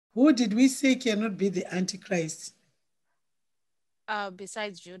Who did we say cannot be the Antichrist?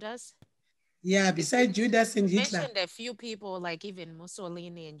 Besides Judas? Yeah, besides Judas and You Hitler. mentioned a few people, like even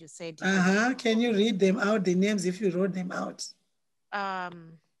Mussolini, and you said he was. Can you read them out, the names, if you wrote them out?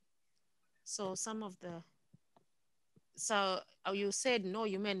 Um, so some of the so you said no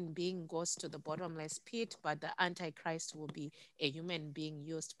human being goes to the bottomless pit, but the Antichrist will be a human being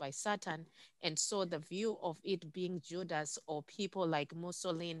used by Satan. And so the view of it being Judas or people like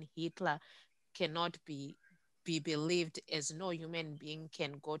Mussolini, Hitler cannot be believed, as no human being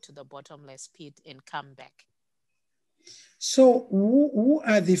can go to the bottomless pit and come back. So who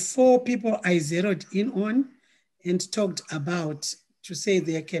are the four people I zeroed in on and talked about to say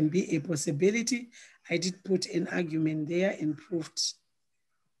there can be a possibility? I did put an argument there and proved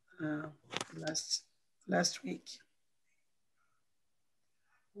uh, last week.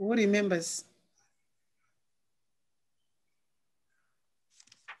 Who remembers?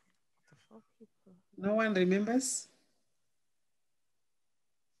 The four people. No one remembers?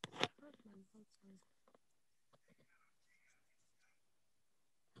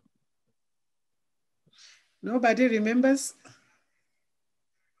 Nobody remembers?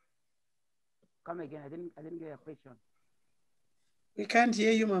 Come again. I didn't get a question. We can't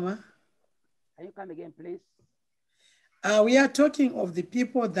hear you, Mama. Can you come again, please? We are talking of the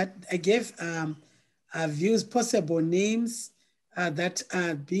people that I gave views, possible names that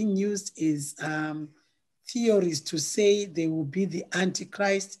are being used as theories to say they will be the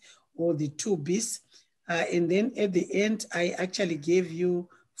Antichrist or the two beasts. And then at the end, I actually gave you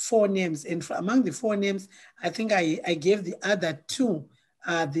four names. And among the four names, I think I gave the other two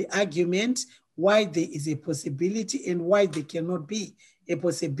the argument why there is a possibility and why there cannot be a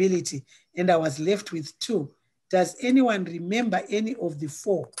possibility. And I was left with two. Does anyone remember any of the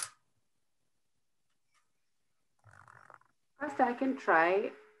four? Pastor, I can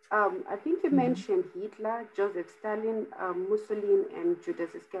try. I think you Mm-hmm. mentioned Hitler, Joseph Stalin, Mussolini, and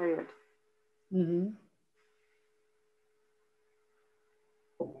Judas Iscariot. Mm-hmm.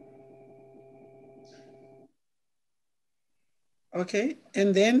 Okay,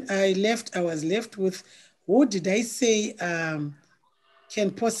 and then I was left with, who did I say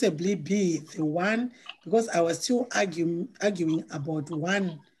can possibly be the one? Because I was still arguing about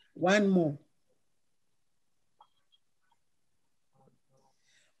one more.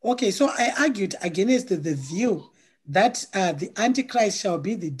 Okay, so I argued against the view that the Antichrist shall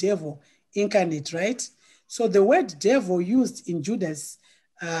be the devil incarnate, right? So the word devil used in Judas,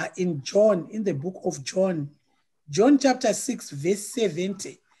 in John, in the book of John, John chapter 6, verse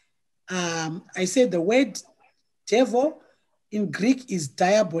 70, I said the word devil in Greek is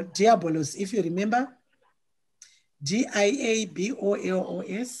diabolos, if you remember,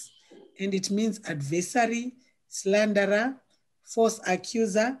 Diabolos, and it means adversary, slanderer, false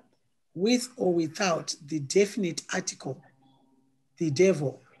accuser, with or without the definite article, the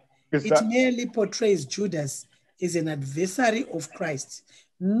devil. It merely portrays Judas as an adversary of Christ,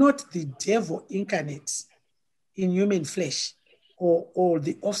 not the devil incarnate in human flesh or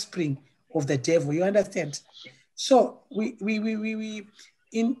the offspring of the devil. You understand? So we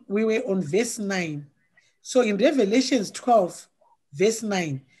were on verse 9. So in Revelations 12, verse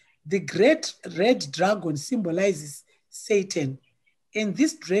 9, the great red dragon symbolizes Satan. And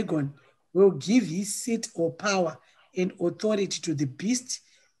this dragon will give his seat or power and authority to the beast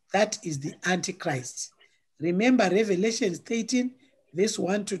that is the Antichrist. Remember Revelation 13, verse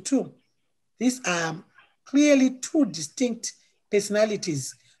 1 to 2. These are clearly two distinct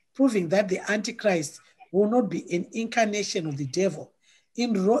personalities, proving that the Antichrist will not be an incarnation of the devil.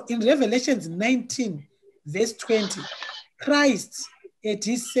 In Revelations 19, verse 20, Christ at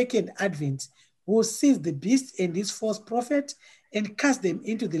his second advent will seize the beast and his false prophet and cast them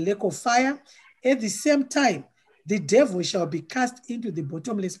into the lake of fire. At the same time, the devil shall be cast into the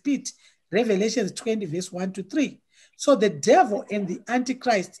bottomless pit. Revelations 20, verse 1 to 3. So the devil and the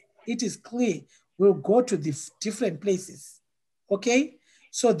Antichrist, it is clear, will go to the different places. Okay?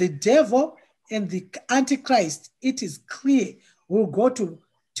 So the devil and the Antichrist, it is clear, will go to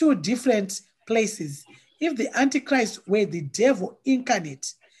two different places. If the Antichrist were the devil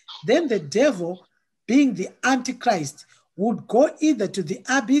incarnate, then the devil, being the Antichrist, would go either to the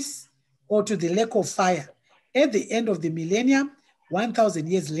abyss or to the lake of fire at the end of the millennium, 1,000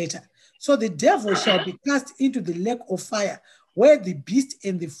 years later. So the devil shall be cast into the lake of fire, where the beast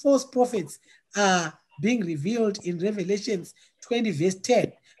and the false prophets are being revealed in Revelations 20, verse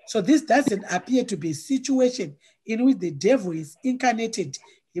 10. So this doesn't appear to be a situation in which the devil is incarnated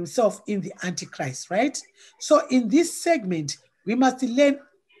himself in the Antichrist, right? So in this segment, we must learn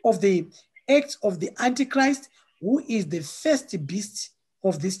of the acts of the Antichrist, who is the first beast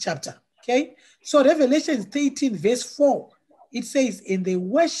of this chapter. Okay, so Revelation 13 verse 4, it says, and they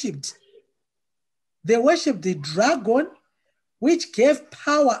worshipped the dragon, which gave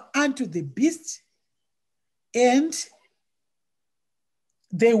power unto the beast, and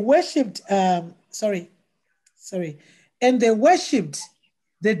they worshipped, and they worshipped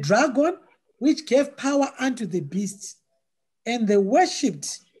the dragon, which gave power unto the beast, and they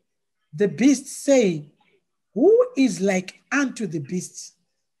worshipped the beast, saying, who is like unto the beast?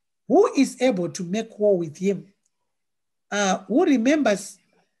 Who is able to make war with him? Who remembers,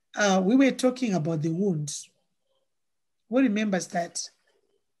 we were talking about the wounds. Who remembers that?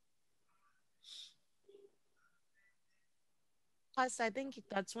 Pastor, I think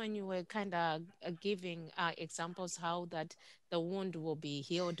that's when you were kind of giving examples how that the wound will be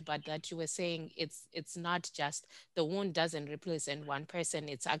healed, but that you were saying it's not just the wound doesn't represent one person,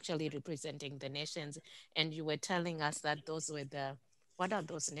 it's actually representing the nations. And you were telling us that those were what are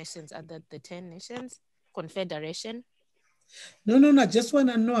those nations? Are that the 10 nations? Confederation? No, I just want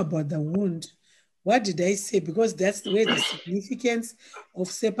to know about the wound. What did I say? Because that's where the significance of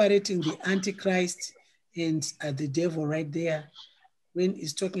separating the Antichrist and the devil right there, when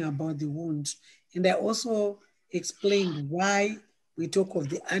he's talking about the wound. And I also explained why we talk of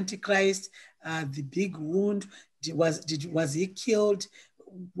the Antichrist, the big wound. Was he killed?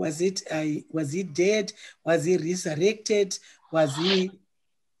 Was he dead? Was he resurrected? Was he,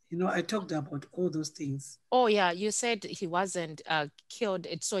 I talked about all those things. Oh yeah, you said he wasn't killed,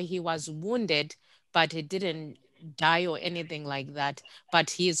 so he was wounded, but he didn't die or anything like that.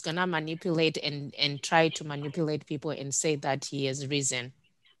 But he's gonna manipulate and try to manipulate people and say that he is risen,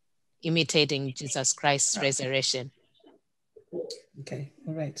 imitating Jesus Christ's resurrection. Okay,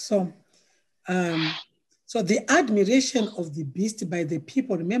 all right. So the admiration of the beast by the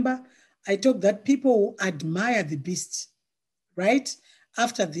people, remember, I talked that people who admire the beast, right?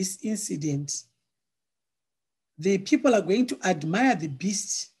 After this incident, the people are going to admire the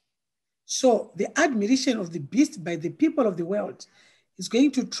beast. So the admiration of the beast by the people of the world is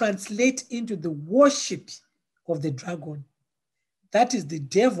going to translate into the worship of the dragon. That is the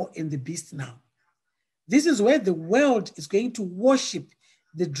devil and the beast now. This is where the world is going to worship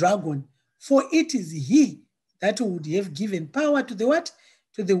the dragon, for it is he that would have given power to the what?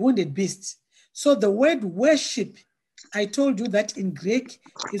 To the wounded beast. So the word worship, I told you that in Greek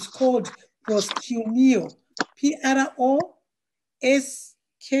is called proskuneo,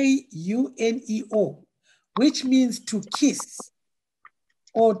 proskuneo, which means to kiss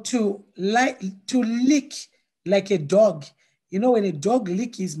or to lick like a dog. You know, when a dog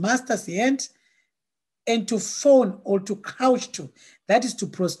licks his master's hand, and to fawn or to crouch to, that is to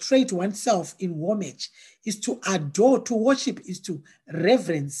prostrate oneself in homage, is to adore, to worship, is to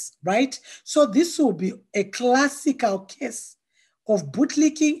reverence, right? So this will be a classical case of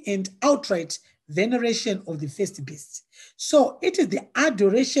bootlicking and outright veneration of the first beast. So it is the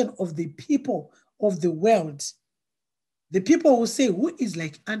adoration of the people of the world. The people will say, who is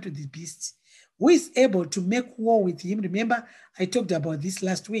like unto the beast? Who is able to make war with him? Remember, I talked about this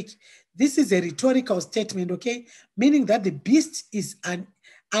last week. This is a rhetorical statement, okay? Meaning that the beast is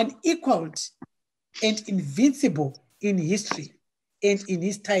unequaled and invincible in history and in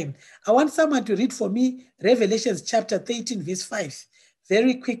his time. I want someone to read for me Revelations chapter 13, verse 5,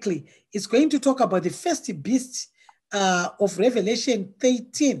 very quickly. It's going to talk about the first beast of Revelation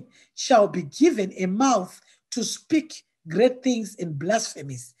 13 shall be given a mouth to speak great things and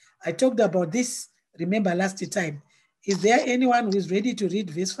blasphemies. I talked about this, remember, last time. Is there anyone who is ready to read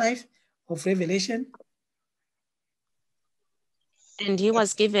verse 5 of Revelation? And he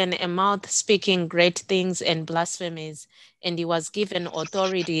was given a mouth speaking great things and blasphemies, and he was given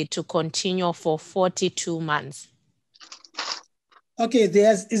authority to continue for 42 months. Okay,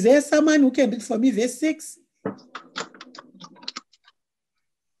 is there someone who can read for me verse 6?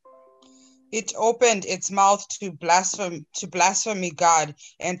 It opened its mouth to blaspheme God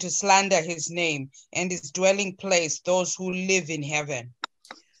and to slander his name and his dwelling place, those who live in heaven.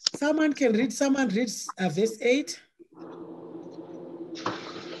 Someone can read, someone reads verse 8.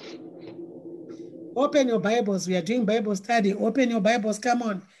 Open your Bibles. We are doing Bible study. Open your Bibles. Come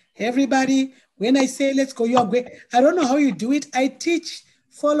on. Everybody, when I say let's go, you are going. I don't know how you do it. I teach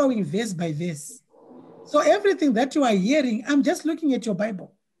following verse by verse. So everything that you are hearing, I'm just looking at your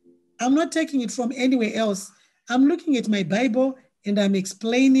Bible. I'm not taking it from anywhere else. I'm looking at my Bible and I'm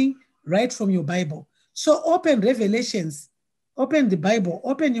explaining right from your Bible. So open Revelations. Open the Bible.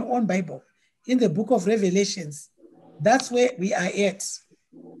 Open your own Bible in the book of Revelations. That's where we are at.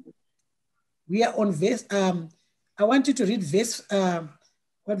 We are on verse, I want you to read verse,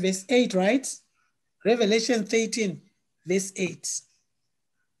 verse 8, right? Revelation 13, verse 8.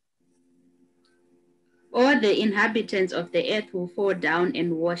 All the inhabitants of the earth will fall down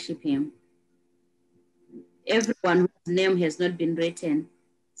and worship him. Everyone whose name has not been written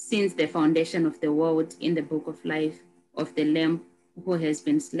since the foundation of the world in the book of life of the Lamb who has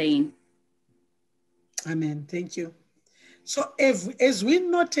been slain. Amen. Thank you. So as we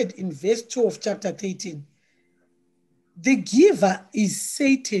noted in verse 2 of chapter 13, the giver is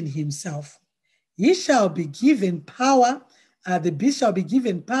Satan himself. He shall be given power, the beast shall be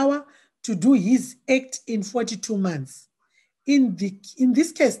given power to do his act in 42 months. In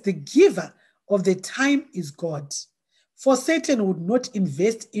this case, the giver of the time is God. For Satan would not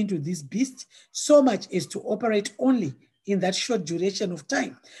invest into this beast so much as to operate only in that short duration of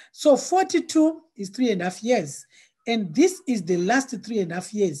time. So 42 is 3.5 years. And this is the last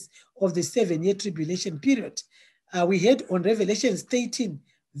 3.5 years of the 7-year tribulation period. We heard on Revelation 18,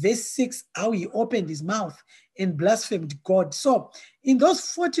 verse 6, how he opened his mouth and blasphemed God. So in those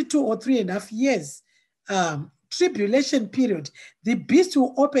 42 or 3.5 years, tribulation period, the beast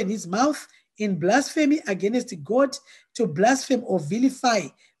will open his mouth in blasphemy against God, to blaspheme or vilify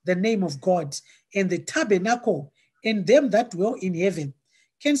the name of God and the tabernacle and them that dwell in heaven.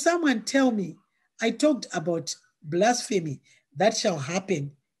 Can someone tell me, I talked about blasphemy that shall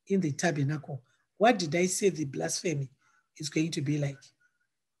happen in the tabernacle. What did I say the blasphemy is going to be like?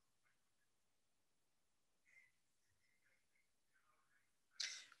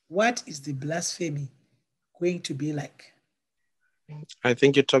 What is the blasphemy going to be like? I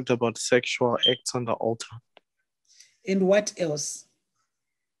think you talked about sexual acts on the altar. And what else?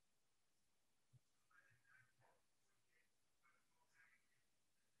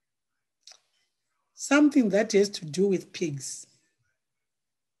 Something that has to do with pigs.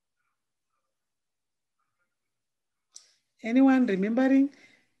 Anyone remembering?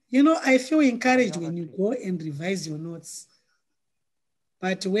 You know, I feel encouraged when you go and revise your notes.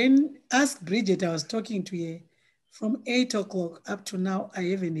 But when Ask Bridget, I was talking to her from 8 o'clock up to now, I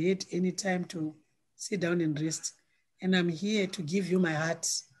haven't had any time to sit down and rest. And I'm here to give you my heart,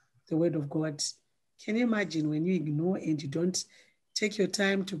 the word of God. Can you imagine when you ignore and you don't take your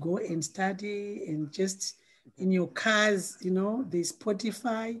time to go and study and just in your cars, you know, there's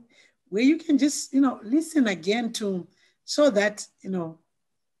Spotify where you can just, you know, listen again to, so that, you know,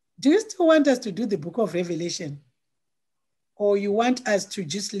 do you still want us to do the book of Revelation? Or you want us to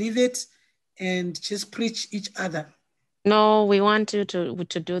just leave it and just preach each other? No, we want you to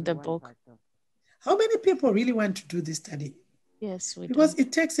do the book. How many people really want to do this study? Yes, we Because do.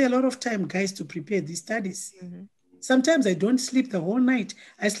 it takes a lot of time, guys, to prepare these studies. Mm-hmm. Sometimes I don't sleep the whole night.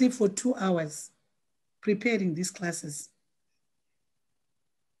 I sleep for 2 hours preparing these classes.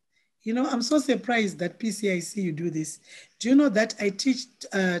 You know, I'm so surprised that P.C.I.C, you do this. Do you know that I teach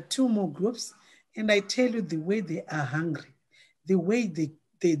 2 more groups, and I tell you the way they are hungry, the way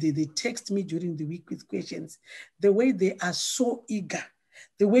they text me during the week with questions, the way they are so eager,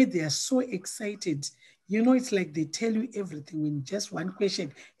 the way they are so excited. You know, it's like they tell you everything. When just one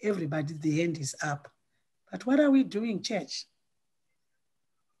question, everybody, the hand is up. But what are we doing, church?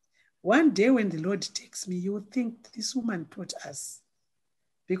 One day when the Lord takes me, you will think this woman taught us.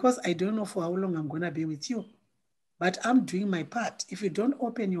 Because I don't know for how long I'm going to be with you. But I'm doing my part. If you don't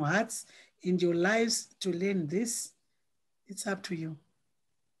open your hearts and your lives to learn this, it's up to you.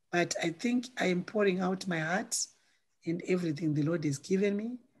 But I think I am pouring out my heart and everything the Lord has given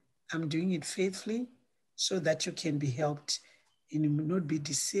me. I'm doing it faithfully so that you can be helped and you will not be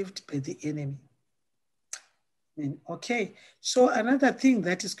deceived by the enemy. Okay, so another thing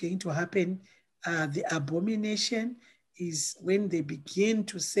that is going to happen, the abomination, is when they begin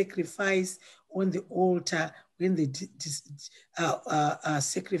to sacrifice on the altar, when they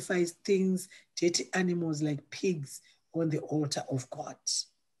sacrifice things, dirty animals like pigs on the altar of God.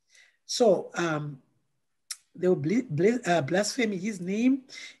 So they will blaspheme his name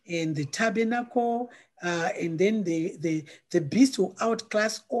and the tabernacle, and then the beast will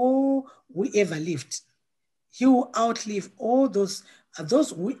outclass all who ever lived. He will outlive all those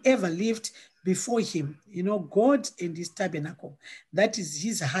who ever lived before him. You know, God and his tabernacle. That is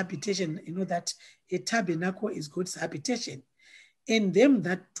his habitation. You know that a tabernacle is God's habitation. And them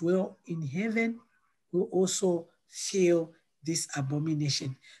that dwell in heaven will also feel this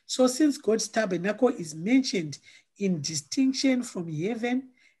abomination. So since God's tabernacle is mentioned in distinction from heaven,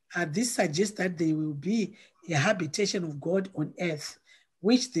 this suggests that there will be a habitation of God on earth,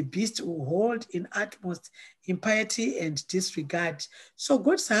 which the beast will hold in utmost impiety and disregard. So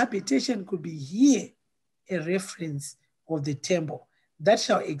God's habitation could be here a reference of the temple that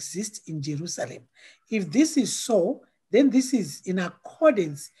shall exist in Jerusalem. If this is so, then this is in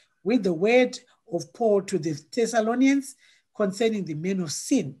accordance with the word of Paul to the Thessalonians concerning the men of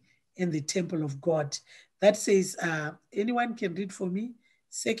sin and the temple of God. That says, anyone can read for me?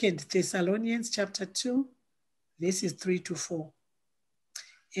 2 Thessalonians chapter 2, verses 3 to 4.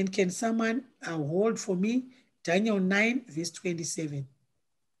 And can someone hold for me Daniel 9, verse 27?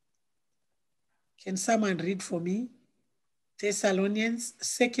 Can someone read for me Thessalonians,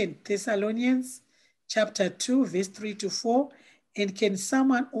 2 Thessalonians chapter 2, verse 3 to 4? And can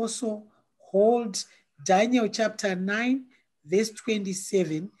someone also hold Daniel chapter 9, verse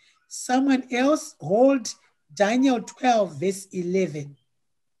 27? Someone else hold Daniel 12, verse 11.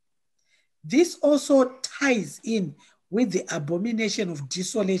 This also ties in with the abomination of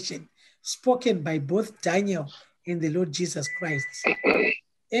desolation spoken by both Daniel and the Lord Jesus Christ.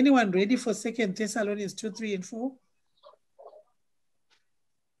 Anyone ready for 2 Thessalonians 2, 3, and 4?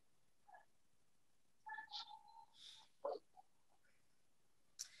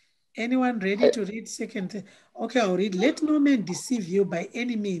 Anyone ready to read 2? Okay, I'll read. Let no man deceive you by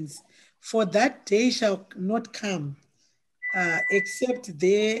any means, for that day shall not come, except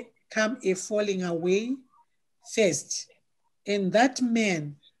there come a falling away first, and that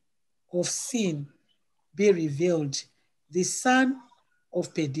man of sin be revealed, the son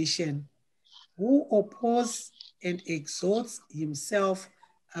of perdition, who opposes and exalts himself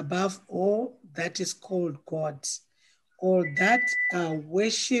above all that is called God, or that are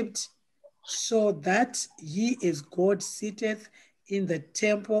worshipped, so that he is God sitteth in the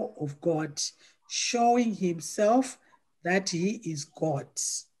temple of God, showing himself that he is God.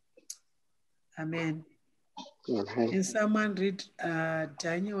 Amen. And someone read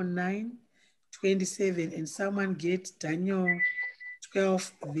Daniel 9, 27, and someone get Daniel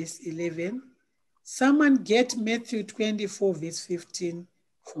 12, verse 11. Someone get Matthew 24, verse 15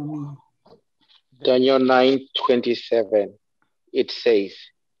 for me. Daniel 9:27, it says,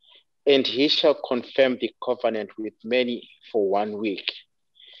 and he shall confirm the covenant with many for 1 week.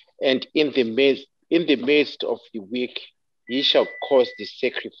 And in the midst of the week, he shall cause the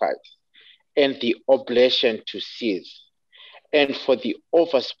sacrifice and the oblation to cease. And for the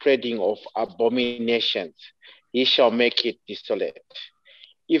overspreading of abominations, he shall make it desolate,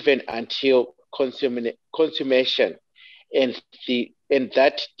 even until consummation, and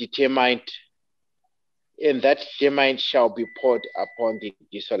that determined shall be poured upon the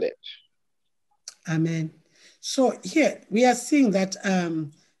desolate. Amen. So here we are seeing that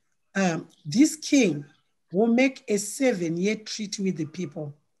this king will make a 7-year treaty with the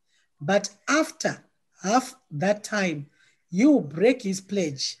people. But after half that time, you will break his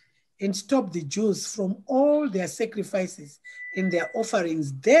pledge and stop the Jews from all their sacrifices and their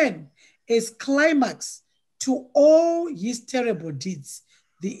offerings. Then, as climax to all his terrible deeds,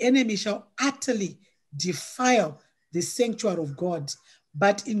 the enemy shall utterly defile the sanctuary of God.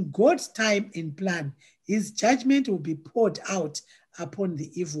 But in God's time and plan, his judgment will be poured out upon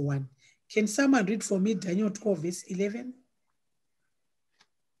the evil one. Can someone read for me Daniel 12, verse 11?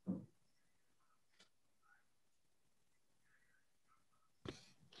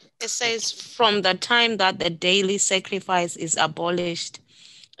 It says, from the time that the daily sacrifice is abolished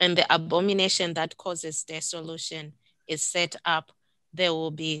and the abomination that causes dissolution is set up, there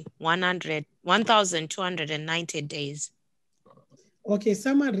will be 1,290 days. Okay,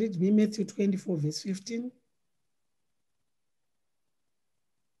 someone read me Matthew 24, verse 15.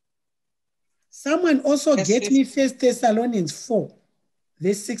 Someone also get me 1 Thessalonians 4,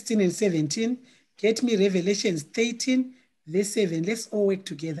 verse 16 and 17. Get me Revelations 13, verse 7. Let's all work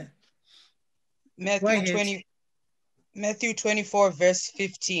together. Matthew 24, verse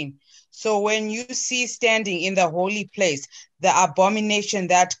 15. So when you see standing in the holy place the abomination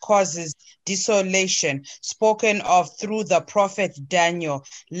that causes desolation, spoken of through the prophet Daniel,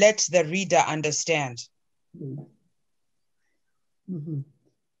 let the reader understand. Mm-hmm.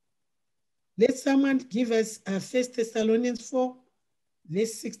 Let someone give us 1 Thessalonians 4,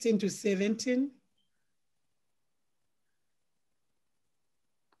 verse 16 to 17.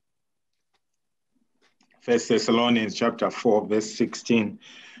 First Thessalonians chapter 4, verse 16.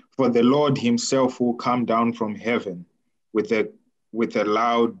 For the Lord himself will come down from heaven with a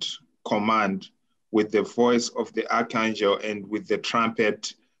loud command, with the voice of the archangel, and with the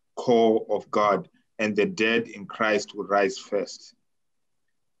trumpet call of God, and the dead in Christ will rise first.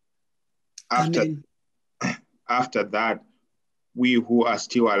 After that, we who are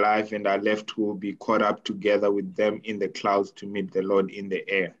still alive and are left will be caught up together with them in the clouds to meet the Lord in the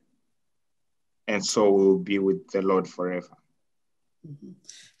air. And so we'll be with the Lord forever. Mm-hmm.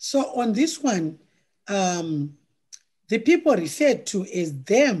 So on this one, the people referred to as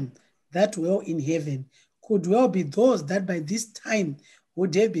them that were in heaven could well be those that by this time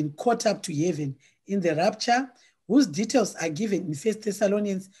would have been caught up to heaven in the rapture, whose details are given in 1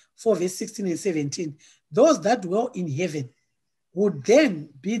 Thessalonians 4, verse 16 and 17. Those that dwell in heaven would then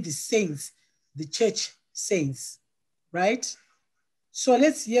be the saints, the church saints, right? So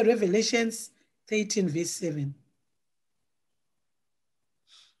let's hear Revelations 13, verse 7.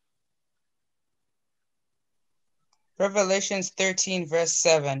 Revelations 13, verse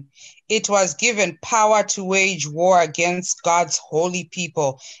 7. It was given power to wage war against God's holy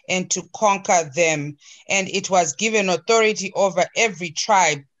people and to conquer them. And it was given authority over every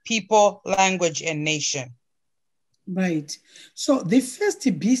tribe, people, language, and nation. Right. So the first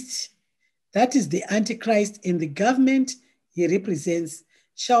beast, that is the Antichrist, and the government he represents,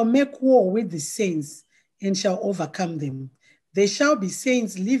 shall make war with the saints and shall overcome them. There shall be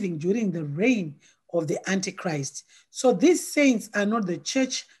saints living during the reign of the Antichrist. So these saints are not the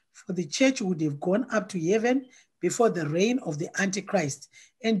church, for the church would have gone up to heaven before the reign of the Antichrist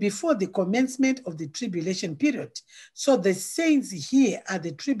and before the commencement of the tribulation period. So the saints here are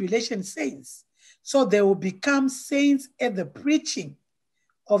the tribulation saints. So they will become saints at the preaching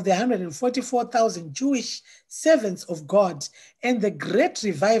of the 144,000 Jewish servants of God and the great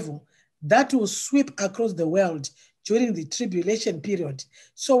revival that will sweep across the world during the tribulation period.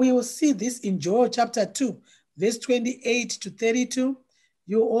 So we will see this in Joel chapter 2, verse 28 to 32.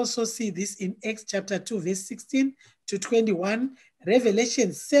 You also see this in Acts chapter 2, verse 16 to 21,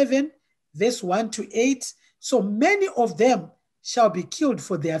 Revelation 7, verse 1 to 8. So many of them shall be killed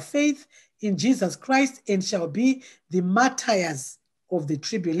for their faith in Jesus Christ and shall be the martyrs of the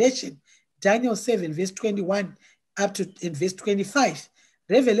tribulation. Daniel 7, verse 21 up to in verse 25.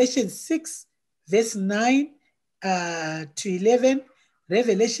 Revelation 6, verse 9 to 11.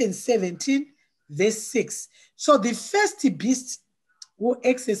 Revelation 17, verse 6. So the first beast will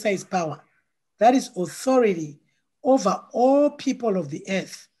exercise power, that is authority over all people of the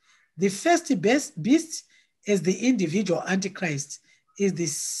earth. The first beast is the individual Antichrist, is the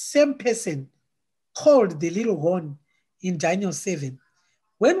same person called the little horn in Daniel 7.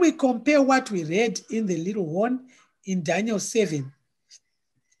 When we compare what we read in the little horn in Daniel 7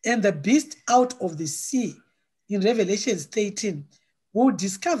 and the beast out of the sea in Revelation 13, we'll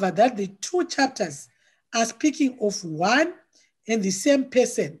discover that the two chapters are speaking of one and the same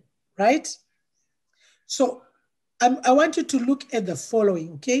person, right? So I want you to look at the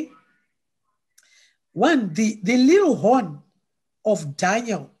following, okay? One, the little horn of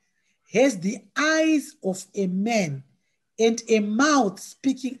Daniel has the eyes of a man and a mouth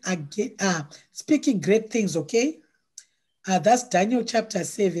speaking great things, okay? That's Daniel chapter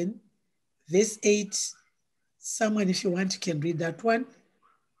 7, verse 8. Someone, if you want, you can read that one.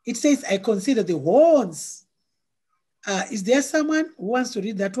 It says, I consider the horns. Is there someone who wants to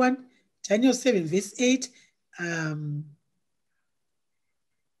read that one? Daniel 7, verse 8.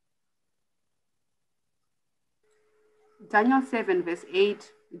 Daniel 7, verse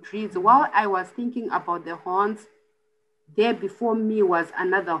 8, it reads, while I was thinking about the horns, there before me was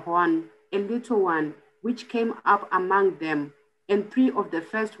another horn, a little one, which came up among them, and three of the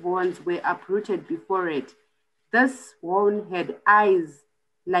first horns were uprooted before it. This horn had eyes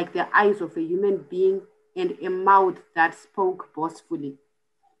like the eyes of a human being and a mouth that spoke boastfully.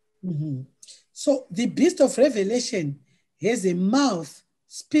 Mm-hmm. So the beast of Revelation has a mouth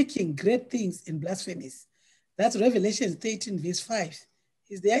speaking great things and blasphemies. That's Revelation 13, verse 5.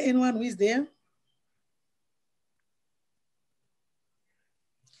 Is there anyone who is there?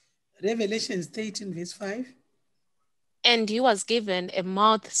 Revelation 13, verse 5. And he was given a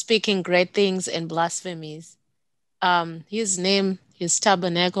mouth speaking great things and blasphemies. His name, his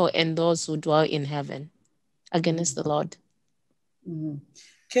tabernacle, and those who dwell in heaven against the Lord. Mm-hmm.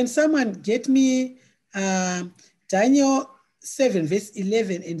 Can someone get me Daniel 7, verse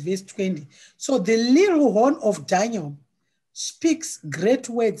 11 and verse 20? So the little horn of Daniel speaks great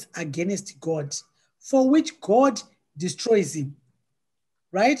words against God, for which God destroys him.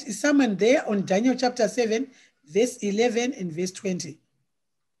 Right? Is someone there on Daniel chapter 7, verse 11 and verse 20?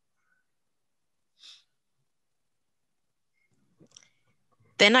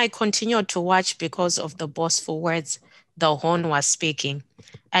 Then I continued to watch because of the boastful words the horn was speaking.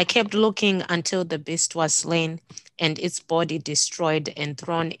 I kept looking until the beast was slain and its body destroyed and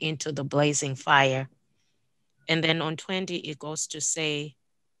thrown into the blazing fire. And then on 20, it goes to say,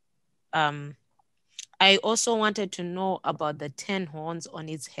 I also wanted to know about the 10 horns on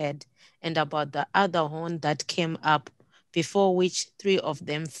its head and about the other horn that came up, before which 3 of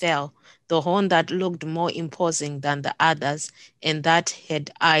them fell, the horn that looked more imposing than the others, and that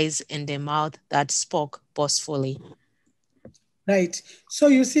had eyes and a mouth that spoke boastfully. Right. So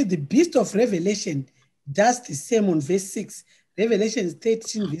you see the beast of Revelation does the same on verse 6. Revelation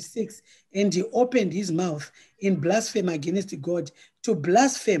 13, verse 6. and he opened his mouth in blasphemy against God, to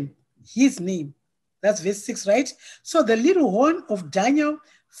blaspheme his name. That's verse 6, right? So the little horn of Daniel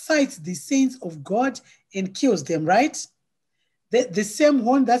fights the saints of God and kills them, right? The same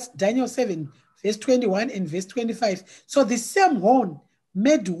horn, that's Daniel 7, verse 21 and verse 25. So the same horn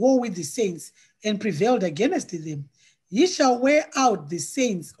made war with the saints and prevailed against them. Ye shall wear out the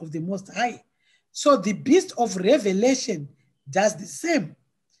saints of the Most High. So the beast of Revelation does the same.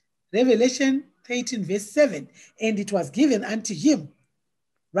 Revelation 13, verse 7. And it was given unto him,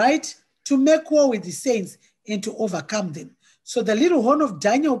 right, to make war with the saints and to overcome them. So the little horn of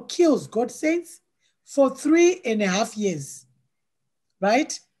Daniel kills God's saints for 3.5 years,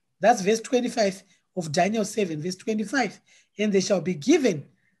 right? That's verse 25 of Daniel 7, verse 25. And they shall be given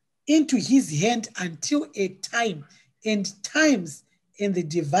into his hand until a time and times in the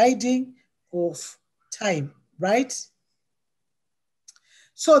dividing of time, right?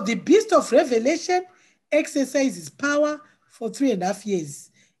 So the beast of Revelation exercises power for 3.5 years,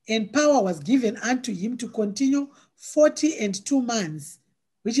 and power was given unto him to continue 42 months,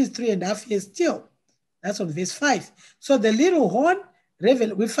 which is 3.5 years still. That's on verse 5. So the little horn,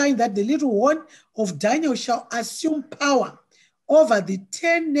 we find that the little horn of Daniel shall assume power over the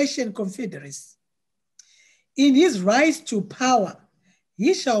 10 nation confederacies. In his rise to power,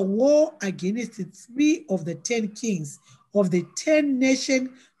 he shall war against the 3 of the 10 kings of the 10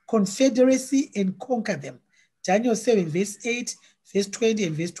 nation confederacy and conquer them. Daniel 7, verse 8, verse 20,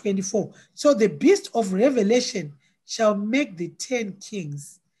 and verse 24. So the beast of Revelation shall make the 10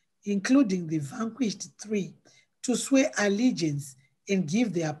 kings, including the vanquished 3, to swear allegiance and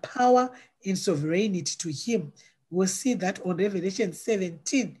give their power and sovereignty to him. We'll see that on Revelation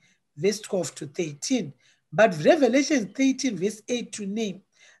 17, verse 12 to 13. But Revelation 13, verse 8 to 9,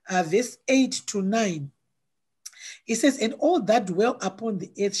 it says, and all that dwell upon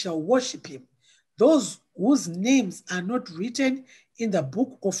the earth shall worship him, those whose names are not written in the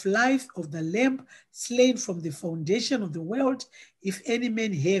book of life of the Lamb slain from the foundation of the world. If any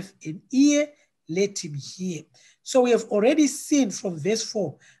man have an ear, let him hear. So we have already seen from verse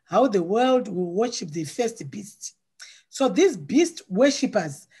 4 how the world will worship the first beast. So these beast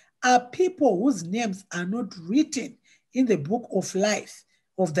worshippers are people whose names are not written in the book of life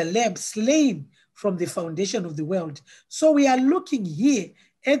of the Lamb slain from the foundation of the world. So we are looking here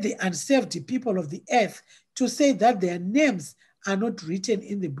at the unsaved people of the earth to say that their names are not written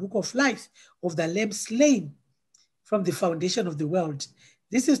in the book of life of the Lamb slain from the foundation of the world.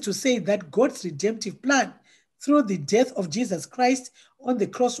 This is to say that God's redemptive plan through the death of Jesus Christ on the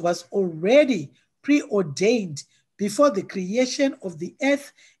cross was already preordained before the creation of the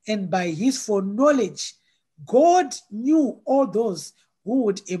earth, and by his foreknowledge, God knew all those who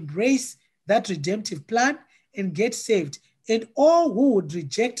would embrace that redemptive plan and get saved, and all who would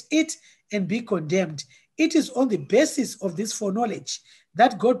reject it and be condemned. It is on the basis of this foreknowledge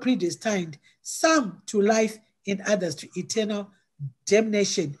that God predestined some to life and others to eternal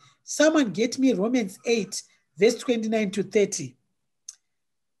damnation. Someone get me Romans 8, verse 29 to 30.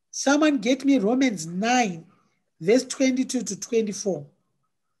 Someone get me Romans 9, verse 22 to 24.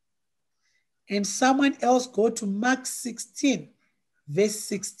 And someone else go to Mark 16, verse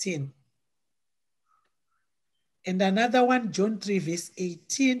 16. And another one, John 3, verse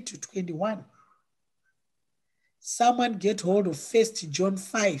 18 to 21. Someone get hold of 1 John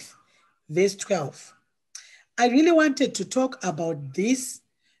 5, verse 12. I really wanted to talk about this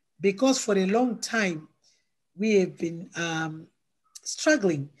because for a long time we have been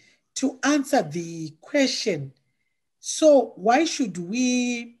struggling to answer the question, so why should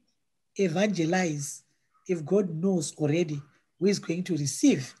we evangelize if God knows already who is going to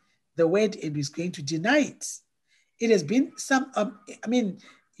receive the word and who is going to deny it? It has been some,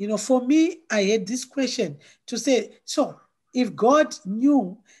 for me, I had this question to say, so if God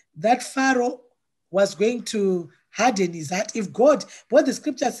knew that Pharaoh was going to harden his heart, if God, what the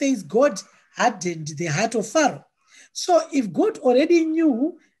scripture says, God hardened the heart of Pharaoh. So if God already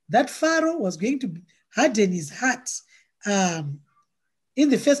knew that Pharaoh was going to harden his heart in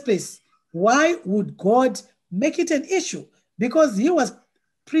the first place, why would God make it an issue? Because he was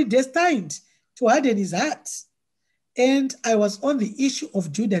predestined to harden his heart. And I was on the issue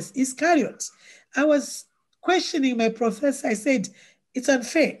of Judas Iscariot. I was questioning my professor. I said, it's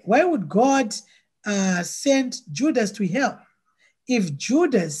unfair. Why would God send Judas to hell if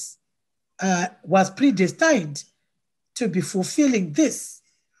Judas was predestined to be fulfilling this?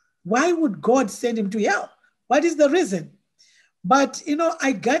 Why would God send him to hell? What is the reason? But,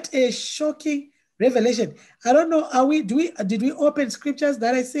 I got a shocking revelation. I don't know, did we open scriptures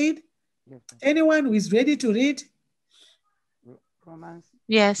that I said? Yes, sir. Anyone who is ready to read? Romans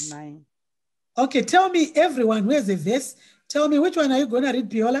Yes. 9, Okay, tell me, everyone, where's the verse? Tell me, which one are you going to read,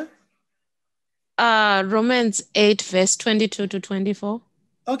 Piola? Romans 8, verse 22 to 24.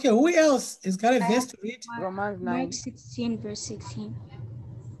 Okay, who else has got a verse to read? Romans 9. Mark 16, verse 16.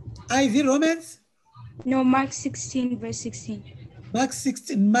 Ivy, Romans? No, Mark 16, verse 16. Mark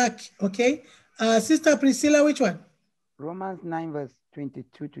 16, Mark, okay. Sister Priscilla, which one? Romans 9, verse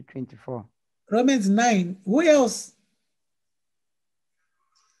 22 to 24. Romans 9. Who else?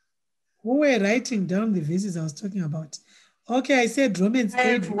 Who were writing down the verses I was talking about? Okay, I said Romans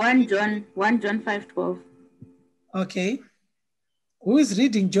 8. 1 John 5:12. Okay. Who is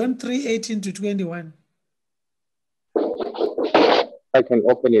reading John 3:18 to 21? I can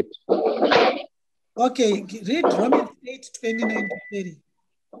open it. Okay, read Romans 8:29 to 30.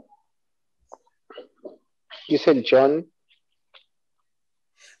 You said John?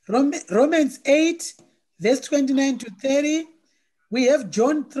 Romans 8, verse 29 to 30. We have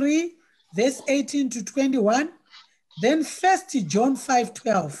John 3, verse 18 to 21. Then 1 John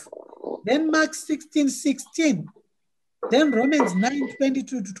 5:12. Then Mark 16:16. Then Romans 9:22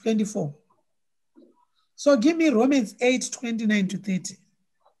 to 24. So give me Romans 8:29 to 30.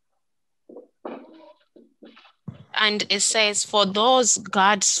 And it says, for those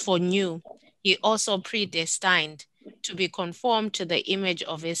God foreknew, he also predestined to be conformed to the image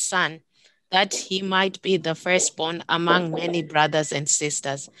of his son, that he might be the firstborn among many brothers and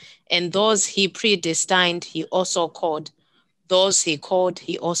sisters. And those he predestined, he also called. Those he called,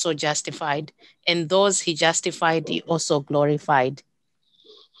 he also justified. And those he justified, he also glorified.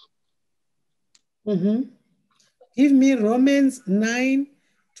 Give me Romans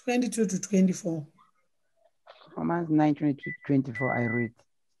 9:22 to 24. Romans 9, 22 to 24, I read.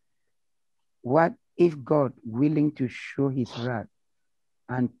 What if God, willing to show his wrath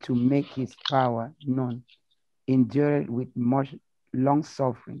and to make his power known, endured with much long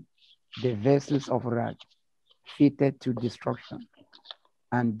suffering the vessels of wrath fitted to destruction,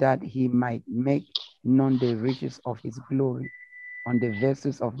 and that he might make known the riches of his glory on the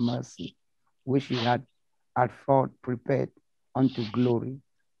vessels of mercy, which he had afore prepared unto glory.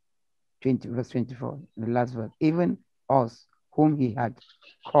 20, verse 24, the last verse. Even us, whom he had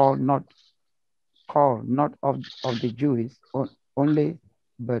called not of the Jews only,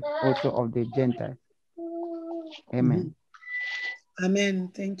 but also of the Gentiles. Amen. Amen.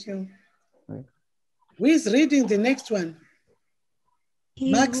 Thank you. Right. Who is reading the next one?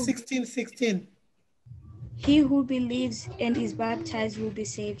 Mark He 16:16. He who believes and is baptized will be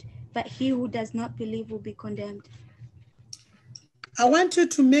saved, but he who does not believe will be condemned. I want you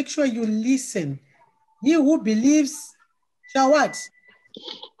to make sure you listen. He who believes shall what?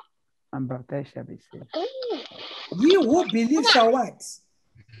 And baptized shall be saved. He who believes shall what?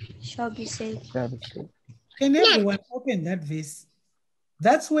 Shall be saved. Shall be saved. Can everyone open that verse?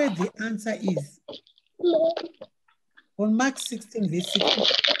 That's where the answer is. On Mark 16, verse 16.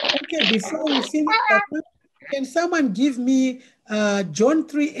 Okay, before we finish that one, can someone give me John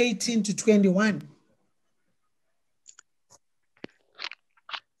 3:18 to 21?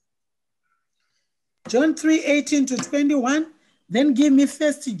 John 3:18 to 21. Then give me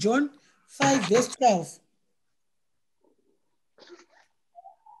 1 John 5, verse 12.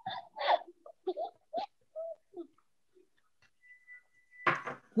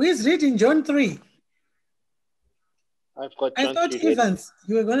 Who is reading John 3? I've got I John thought 3. Evans,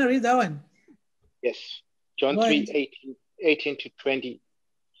 you were going to read that one. Yes. John Go 3, ahead. 18 to 20.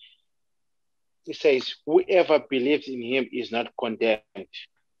 It says, whoever believes in him is not condemned,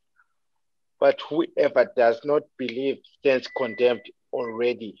 but whoever does not believe stands condemned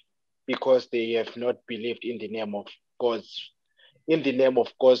already, because they have not believed in the name of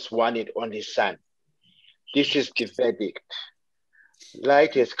God's one and only Son. This is the verdict.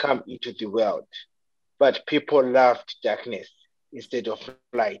 Light has come into the world, but people loved darkness instead of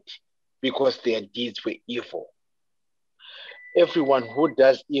light, because their deeds were evil. Everyone who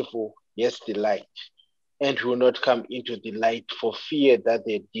does evil hates the light, and will not come into the light for fear that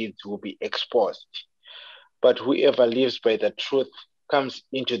their deeds will be exposed. But whoever lives by the truth comes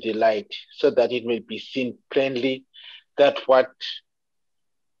into the light, so that it may be seen plainly that what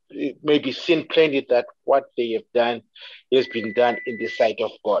they have done has been done in the sight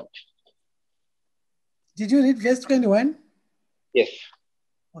of God. Did you read verse 21? Yes.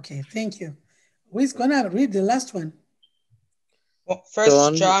 Okay, thank you. Who is going to read the last one? Well,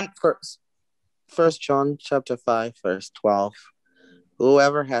 First John chapter 5, verse 12.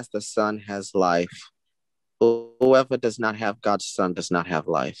 Whoever has the Son has life. Whoever does not have God's Son does not have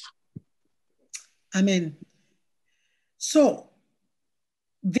life. Amen. So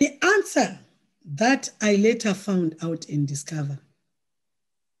the answer that I later found out in Discover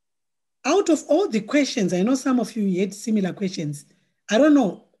Out of all the questions, I know some of you had similar questions. I don't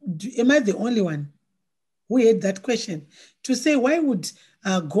know, am I the only one who had that question? To say, why would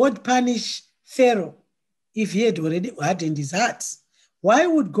God punish Pharaoh if he had already hardened his heart? Why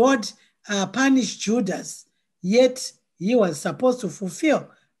would God punish Judas, yet he was supposed to fulfill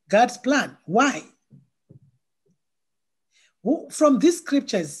God's plan? Why? From these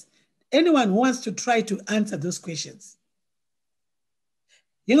scriptures, anyone who wants to try to answer those questions?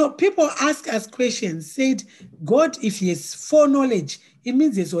 You know, people ask us questions, said, God, if he has foreknowledge, it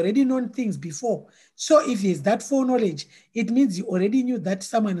means he's already known things before. So if he has that foreknowledge, it means he already knew that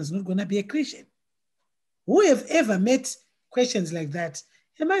someone is not going to be a Christian. Who have ever met questions like that?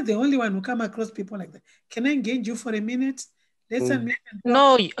 Am I the only one who come across people like that? Can I engage you for a minute? Let's unmute and talk.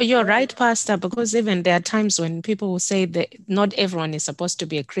 No, you're right, Pastor, because even there are times when people will say that not everyone is supposed to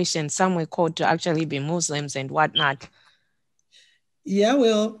be a Christian. Some were called to actually be Muslims and whatnot. Yeah,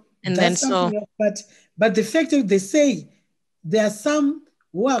 well, And that's then something else. But the fact that they say there are some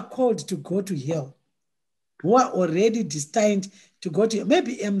who are called to go to hell, who are already destined to go to hell.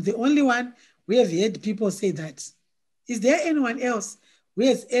 Maybe I'm the only one. We have heard people say that. Is there anyone else who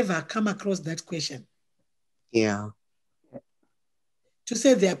has ever come across that question? Yeah. To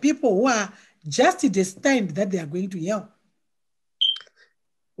say there are people who are just destined that they are going to hell.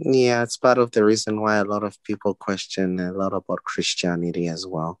 Yeah, it's part of the reason why a lot of people question a lot about Christianity as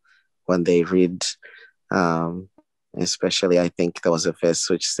well. When they read, especially, I think there was a verse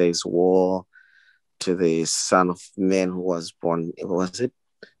which says, "Woe to the Son of Man who was born." Was it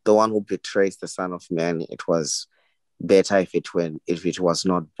the one who betrays the Son of Man? It was better if it was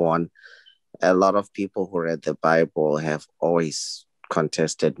not born. A lot of people who read the Bible have always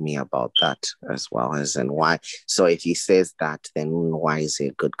contested me about that as well, as in why. So if he says that, then why is he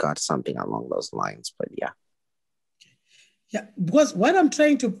a good God? Something along those lines. But yeah. Yeah, because what I'm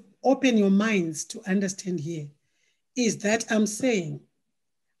trying to open your minds to understand here is that I'm saying,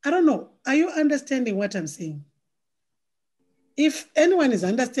 I don't know, are you understanding what I'm saying? If anyone is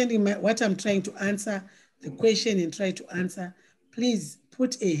understanding what I'm trying to answer, the question and try to answer, please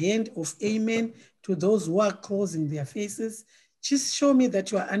put a hand of amen to those who are closing their faces. Just show me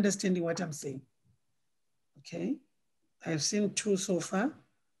that you are understanding what I'm saying. Okay, I've seen 2 so far,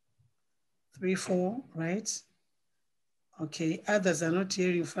 3, 4, right? Okay, others are not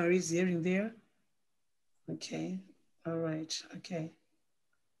hearing. Faris hearing there. Okay, all right, okay.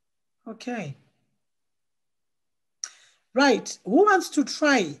 Okay. Right, who wants to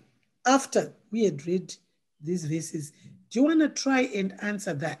try after we had read these verses? Do you want to try and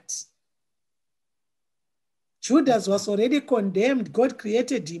answer that? Judas was already condemned. God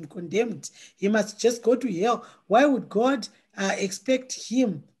created him condemned. He must just go to hell. Why would God expect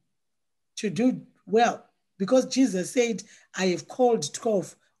him to do well? Because Jesus said, I have called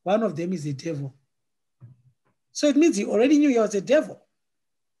 12. One of them is a devil. So it means he already knew he was a devil.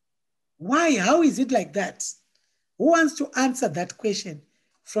 Why? How is it like that? Who wants to answer that question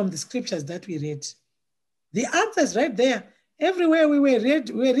from the scriptures that we read? The answer is right there. Everywhere we were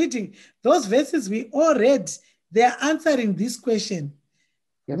reading, those verses we all read, they are answering this question.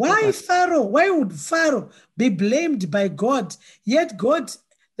 Yes, why Papa? Pharaoh? Why would Pharaoh be blamed by God? Yet God,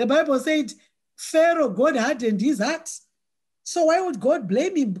 the Bible said, Pharaoh, God hardened his heart. So why would God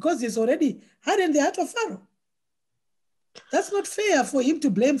blame him? Because he's already hardened the heart of Pharaoh. That's not fair for him to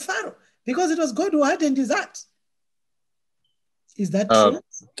blame Pharaoh because it was God who hardened his heart. Is that true?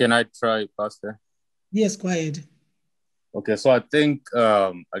 Can I try, Pastor? Yes, go ahead. Okay, so I think,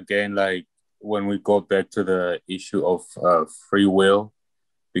 again, like when we go back to the issue of free will,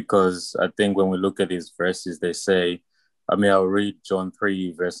 because I think when we look at these verses, they say, I'll read John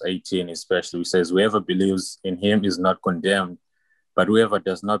 3, verse 18, especially, it says, whoever believes in him is not condemned, but whoever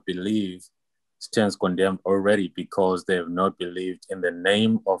does not believe stands condemned already because they have not believed in the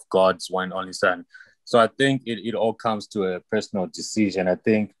name of God's one only Son. So I think it all comes to a personal decision. I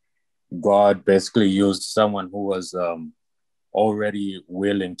think God basically used someone who was already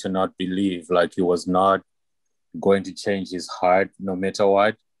willing to not believe, like he was not going to change his heart no matter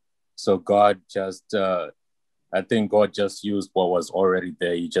what. So God just, I think God just used what was already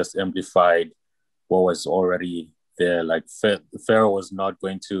there. He just amplified what was already there. Like Pharaoh was not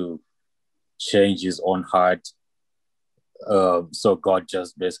going to change his own heart. So God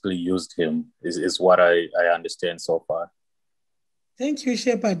just basically used him, is what I understand so far. Thank you,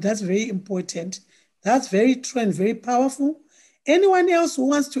 Shepherd. That's very important. That's very true and very powerful. Anyone else who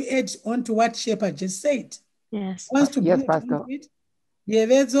wants to add on to what Shepherd just said? Yes. Wants to yes, Pastor.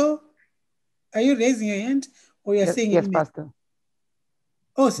 Yevezo, are you raising your hand or you're saying yes, amen? Pastor.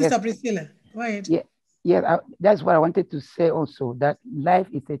 Oh, Sister Priscilla, go ahead. Yeah. Yeah, that's what I wanted to say also, that life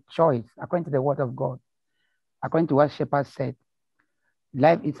is a choice, according to the word of God. According to what Shepherd said,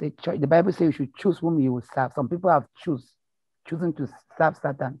 life is a choice. The Bible says you should choose whom you will serve. Some people have chosen to serve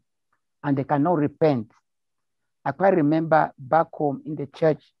Satan, and they cannot repent. I quite remember back home in the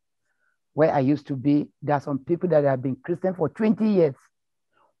church where I used to be, there are some people that have been Christian for 20 years.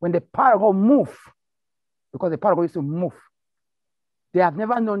 When the power of God move, because the power of God used to move, they have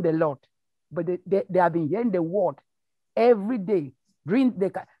never known the Lord, but they have been hearing the word every day.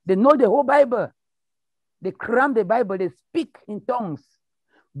 They know the whole Bible. They cram the Bible. They speak in tongues,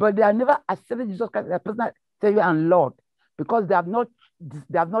 but they have never accepted Jesus Christ as personal Savior and Lord, because they have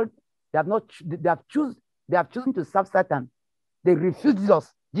chosen to serve Satan. They refuse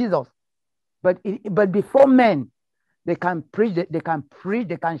Jesus. But before men, they can preach, they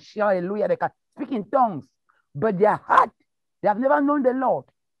can shout hallelujah, they can speak in tongues, but their heart, they have never known the Lord.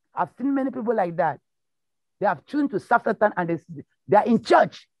 I've seen many people like that. They have chosen to serve Satan, and they are in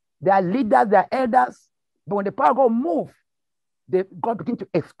church. They are leaders, they are elders. But when the power of God moves, God begins to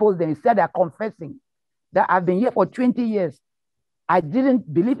expose them. Instead, they are confessing that I've been here for 20 years. I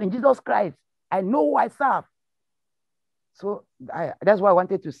didn't believe in Jesus Christ. I know who I serve. So that's what I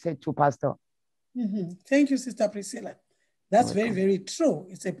wanted to say to Pastor. Mm-hmm. Thank you, Sister Priscilla. That's very, very true.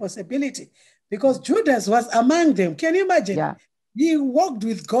 It's a possibility, because Judas was among them. Can you imagine? Yeah. He walked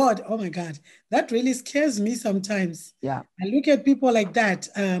with God. Oh my God, that really scares me sometimes. Yeah. I look at people like that.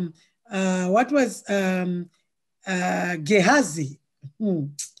 What was Gehazi?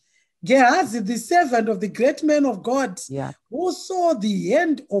 Gehazi, the servant of the great man of God, who saw the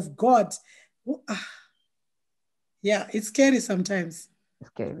end of God. Yeah, it's scary sometimes. It's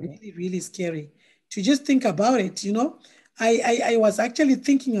scary. Really, really scary to just think about it. You know, I was actually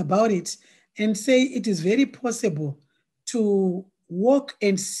thinking about it and say it is very possible to walk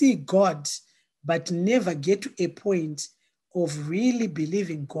and see God, but never get to a point of really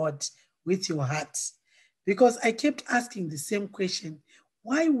believing God with your heart. Because I kept asking the same question: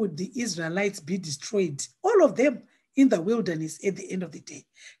 why would the Israelites be destroyed, all of them, in the wilderness at the end of the day?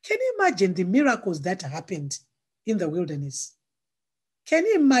 Can you imagine the miracles that happened in the wilderness? Can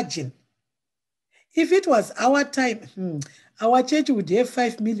you imagine? If it was our time, our church would have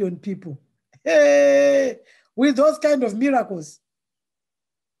 5 million people. Hey, with those kind of miracles.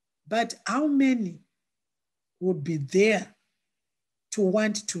 But how many would be there to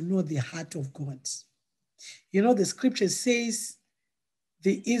want to know the heart of God? You know, the scripture says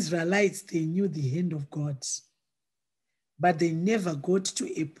the Israelites, they knew the hand of God, but they never got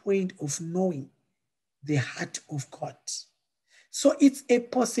to a point of knowing the heart of God. So it's a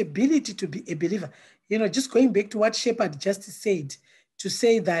possibility to be a believer. You know, just going back to what Shepherd just said, to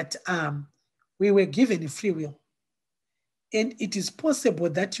say that we were given a free will. And it is possible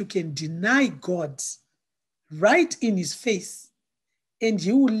that you can deny God right in his face, and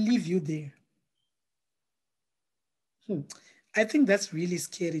he will leave you there. I think that's really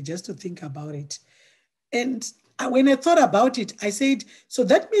scary just to think about it. And when I thought about it, I said, so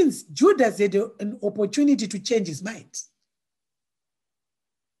that means Judas had an opportunity to change his mind.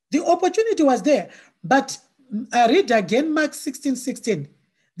 The opportunity was there, but I read again Mark 16:16.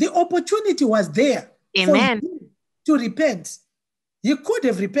 The opportunity was there. Amen. For him to repent. He could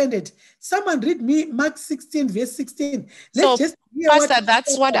have repented. Someone read me Mark 16, verse 16. Let's just hear Pastor,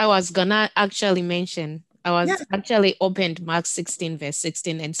 that's what I was gonna actually mention. I was actually opened Mark 16, verse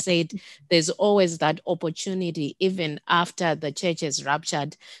 16 and said there's always that opportunity, even after the church is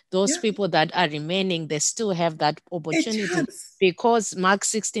raptured. Those people that are remaining, they still have that opportunity, because Mark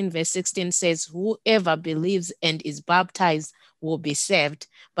 16, verse 16 says, whoever believes and is baptized will be saved,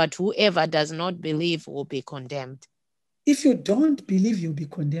 but whoever does not believe will be condemned. If you don't believe, you'll be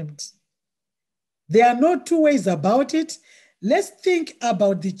condemned. There are no two ways about it. Let's think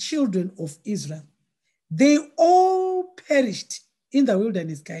about the children of Israel. They all perished in the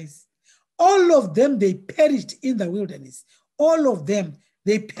wilderness, guys. All of them, they perished in the wilderness. All of them,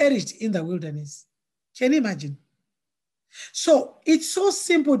 they perished in the wilderness. Can you imagine? So it's so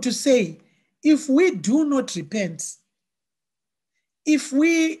simple to say, if we do not repent, if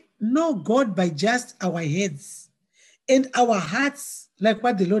we know God by just our heads and our hearts, like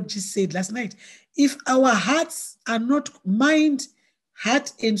what the Lord just said last night, if our hearts are not, mind,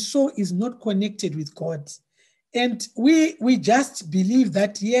 heart, and soul is not connected with God, and we just believe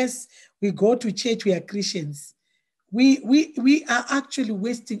that, yes, we go to church, we are Christians, we are actually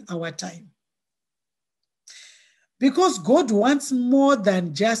wasting our time. Because God wants more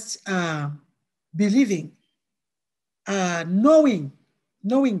than just believing, knowing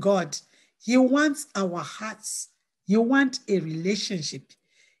God. He wants our hearts. He wants a relationship.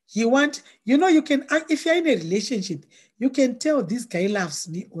 You want, you know, you can, if you're in a relationship, you can tell this guy loves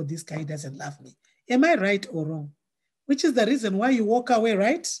me or this guy doesn't love me. Am I right or wrong? Which is the reason why you walk away,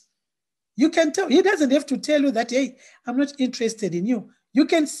 right? You can tell, he doesn't have to tell you that, hey, I'm not interested in you. You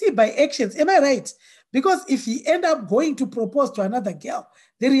can see by actions, am I right? Because if he end up going to propose to another girl,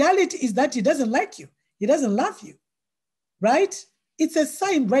 the reality is that he doesn't like you. He doesn't love you, right? It's a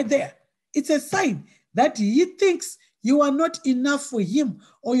sign right there. It's a sign that he thinks you are not enough for him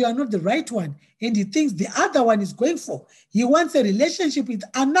or you are not the right one. And he thinks the other one is going for. He wants a relationship with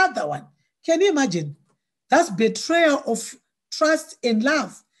another one. Can you imagine? That's betrayal of trust and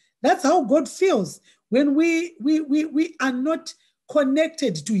love. That's how God feels when we are not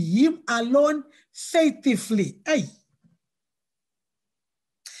connected to him alone faithfully. Hey.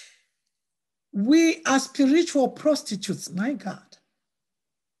 We are spiritual prostitutes, my God.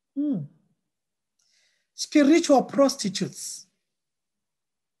 Spiritual prostitutes.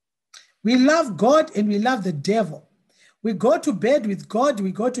 We love God and we love the devil. We go to bed with God,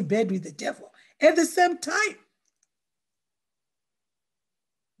 we go to bed with the devil at the same time.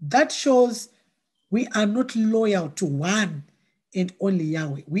 That shows we are not loyal to one and only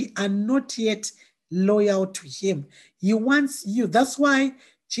Yahweh. We are not yet loyal to him. He wants you. That's why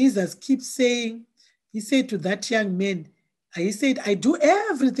Jesus keeps saying, he said to that young man, he said, I do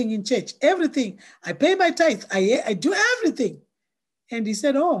everything in church, everything. I pay my tithe, I do everything. And he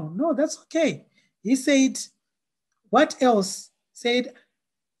said, oh, no, that's okay. He said, what else? Said,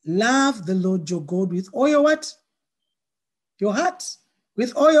 love the Lord your God with all your what? Your heart.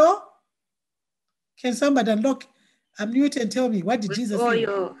 With all your? Can somebody unmute and tell me, what did Jesus say? With all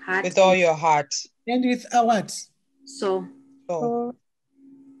your heart. With all your heart. And with our what? So.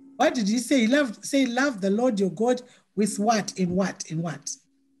 What did he say? Love the Lord your God with what? In what? In what?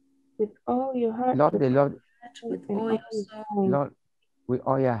 With all your heart. Lord, the Lord. With all your soul. Lord, with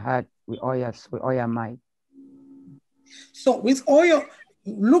all your heart, with all your might. So with all your,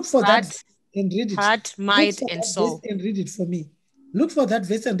 look for Heart, that and read it. Heart, might, and soul. And read it for me. Look for that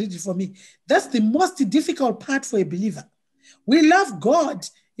verse and read it for me. That's the most difficult part for a believer. We love God.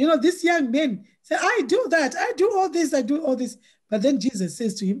 You know, this young man said, I do that. I do all this. I do all this. But then Jesus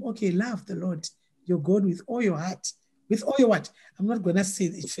says to him, okay, love the Lord your God with all your heart. With all your what? I'm not going to say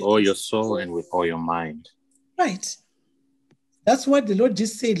it. With all your soul and with all your mind. Right. That's what the Lord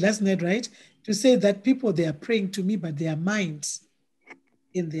just said last night, right? To say that people, they are praying to me, but their minds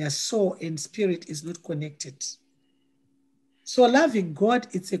in their soul and spirit is not connected. So loving God,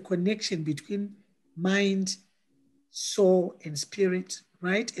 it's a connection between mind, soul, and spirit,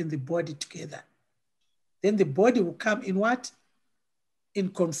 right? And the body together. Then the body will come in what? In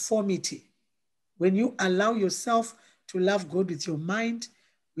conformity. When you allow yourself to love God with your mind,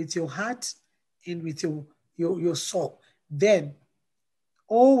 with your heart, and with your soul, then,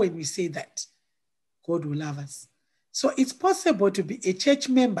 when we say that, God will love us. So it's possible to be a church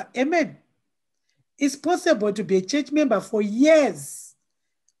member. Amen. It's possible to be a church member for years,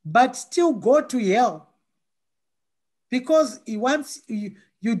 but still go to hell because he wants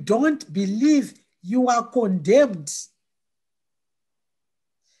you don't believe you are condemned.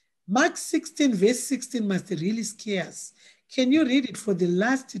 Mark 16, verse 16 must really scare us. Can you read it for the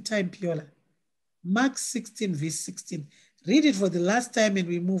last time, Piola? Mark 16, verse 16. Read it for the last time and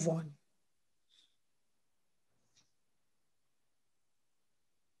we move on.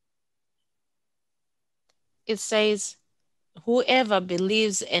 It says, whoever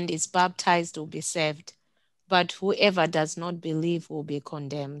believes and is baptized will be saved, but whoever does not believe will be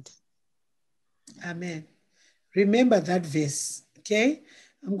condemned. Amen. Remember that verse, okay?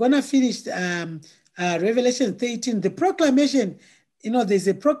 I'm going to finish Revelation 13. The proclamation, you know, there's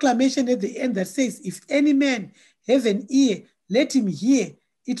a proclamation at the end that says, if any man have an ear, let him hear.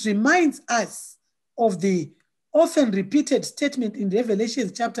 It reminds us of the often repeated statement in Revelation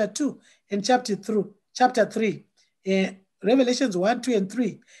chapter 2 and chapter 3, Revelations 1, 2, and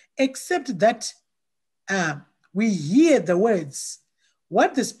 3, except that we hear the words.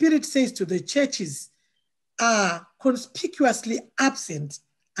 What the Spirit says to the churches are conspicuously absent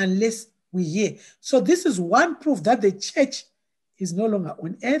unless we hear. So this is one proof that the church is no longer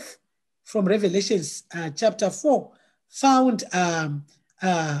on earth from Revelation chapter 4, found,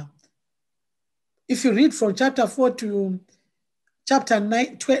 if you read from chapter 4 to chapter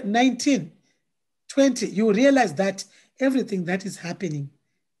 19, 20, you realize that everything that is happening,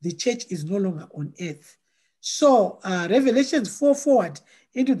 the church is no longer on earth. So Revelation 4 forward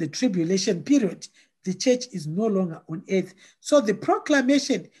into the tribulation period, the church is no longer on earth. So the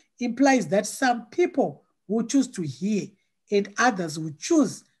proclamation implies that some people will choose to hear and others will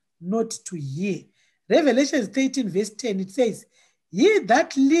choose not to hear. Revelation 13 verse 10, it says, He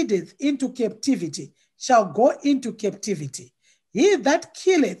that leadeth into captivity shall go into captivity. He that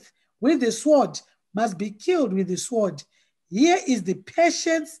killeth with the sword must be killed with the sword. Here is the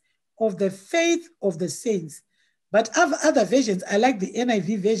patience of the faith of the saints. But other versions, I like the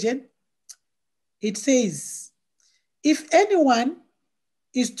NIV version. It says, if anyone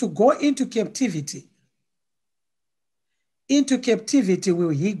is to go into captivity will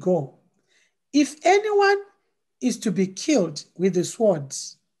he go. If anyone is to be killed with the sword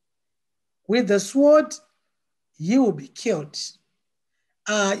he will be killed.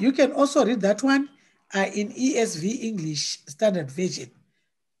 You can also read that one in ESV, English Standard Version.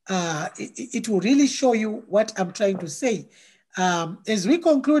 It will really show you what I'm trying to say. As we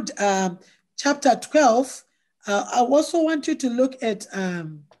conclude chapter 12, I also want you to look at,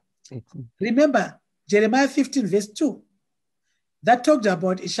 remember, Jeremiah 15 verse 2. That talked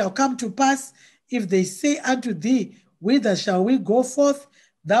about, it shall come to pass, if they say unto thee, whither shall we go forth?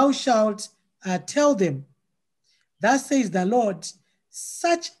 Thou shalt tell them, thus says the Lord,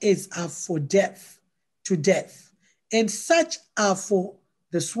 such as are for death to death, and such are for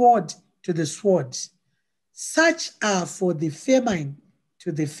the sword to the sword, such are for the famine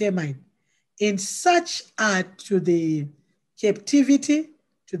to the famine, and such are to the captivity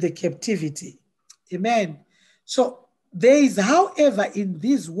to the captivity. Amen. So there is, however, in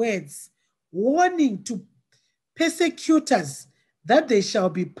these words, warning to persecutors that they shall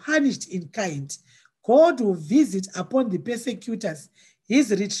be punished in kind. God will visit upon the persecutors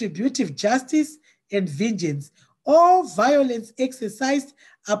his retributive justice and vengeance. All violence exercised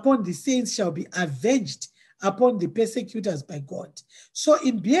upon the saints shall be avenged upon the persecutors by God. So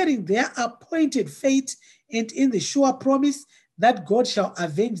in bearing their appointed fate and in the sure promise that God shall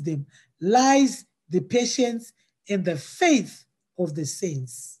avenge them lies the patience and the faith of the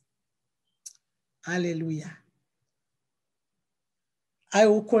saints. Hallelujah. I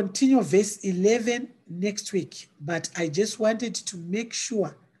will continue verse 11 next week, but I just wanted to make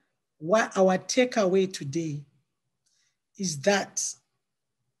sure what our takeaway today is that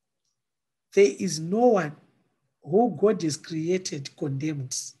there is no one who God has created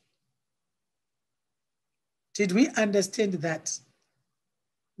condemned. Did we understand that?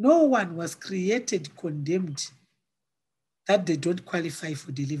 No one was created condemned that they don't qualify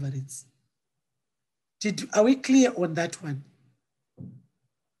for deliverance. Are we clear on that one?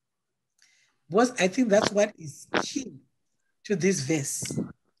 Because I think that's what is key to this verse.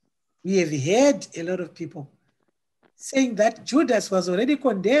 We have heard a lot of people saying that Judas was already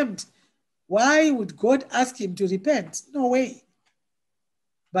condemned. Why would God ask him to repent? No way.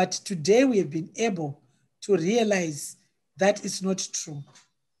 But today we have been able to realize that it's not true.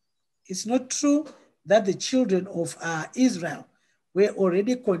 It's not true that the children of Israel were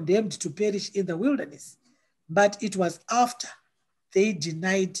already condemned to perish in the wilderness, but it was after they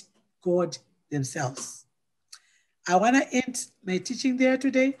denied God themselves. I want to end my teaching there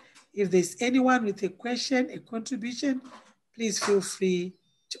today. If there's anyone with a question, a contribution, please feel free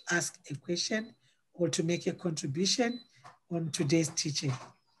to ask a question or to make a contribution on today's teaching.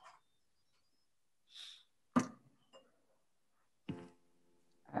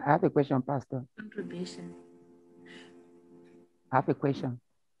 I have a question, Pastor. Contribution. I have a question.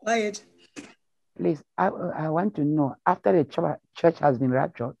 Quiet. Please, I want to know, after the church has been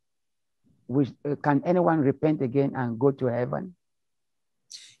raptured, can anyone repent again and go to heaven?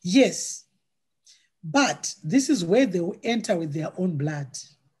 Yes, but this is where they will enter with their own blood.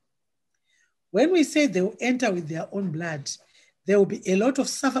 When we say they will enter with their own blood, there will be a lot of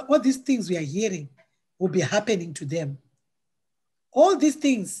suffering. All these things we are hearing will be happening to them. All these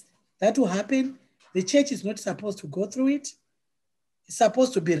things that will happen, the church is not supposed to go through it. It's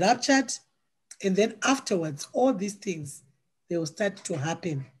supposed to be raptured. And then afterwards, all these things, they will start to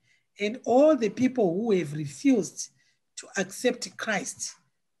happen. And all the people who have refused to accept Christ,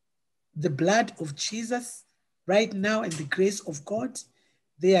 the blood of Jesus, right now, and the grace of God,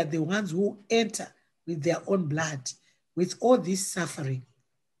 they are the ones who enter with their own blood, with all this suffering.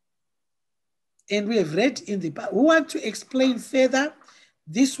 And we have read in the Bible. We want to explain further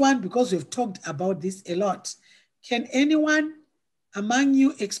this one because we've talked about this a lot. Can anyone among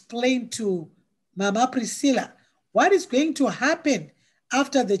you explain to Mama Priscilla what is going to happen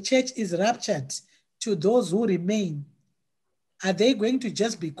after the church is raptured to those who remain? Are they going to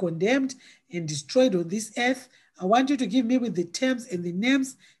just be condemned and destroyed on this earth? I want you to give me with the terms and the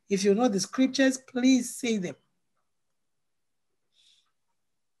names. If you know the scriptures, please say them.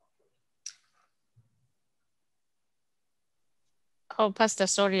 Oh, Pastor,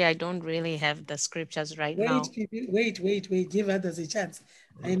 sorry, I don't really have the scriptures right now. Wait. Give others a chance.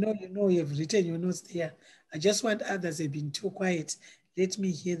 I know you've written your notes there. I just want others have been too quiet. Let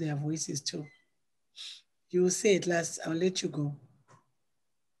me hear their voices too. You say it last, I'll let you go.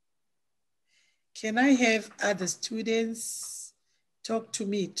 Can I have other students talk to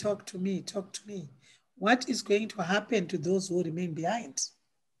me, talk to me, talk to me? What is going to happen to those who remain behind?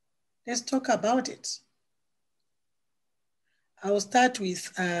 Let's talk about it. I'll start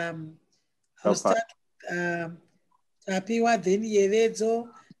with Tapiwa, then Yevedzo,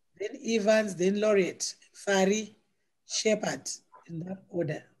 then Evans, then Laureate, Fari, Shepard, in that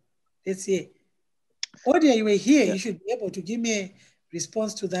order. Let's see. Odia, you were here. You should be able to give me a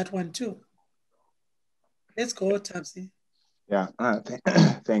response to that one too. Let's go, Tapsi. Yeah,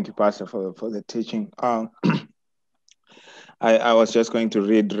 thank you, Pastor, for the teaching. I was just going to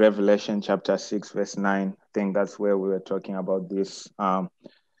read Revelation chapter 6, verse 9. I think that's where we were talking about this.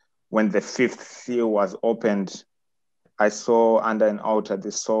 When the fifth seal was opened, I saw under an altar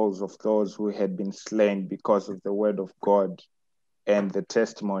the souls of those who had been slain because of the word of God and the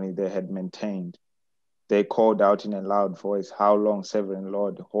testimony they had maintained. They called out in a loud voice, "How long, sovereign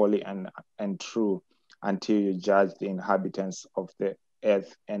Lord, holy and true, until you judge the inhabitants of the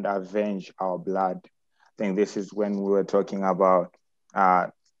earth and avenge our blood?" I think this is when we were talking about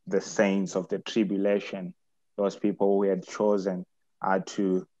the saints of the tribulation, those people who had chosen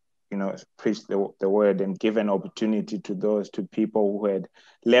to preach the word and give an opportunity to those two people who had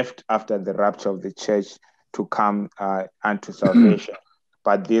left after the rapture of the church to come unto salvation.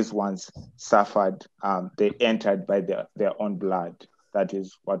 But these ones suffered, they entered by their own blood. That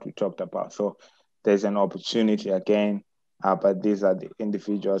is what we talked about. So there's an opportunity again, but these are the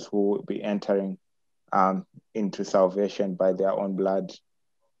individuals who will be entering into salvation by their own blood.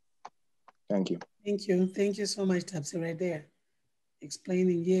 Thank you. Thank you. Thank you so much, Tapsi, right there.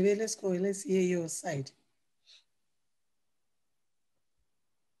 Explaining. Yeah, let's go. Let's hear your side.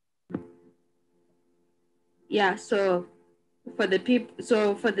 Yeah, so for the people,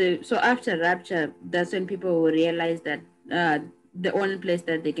 so after rapture, that's when people will realize that the only place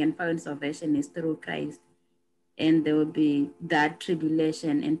that they can find salvation is through Christ, and there will be that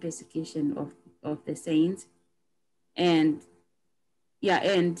tribulation and persecution of the saints, and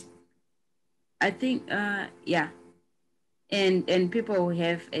I think and people will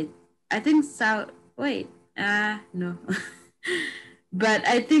have a, I think so. Wait, no. But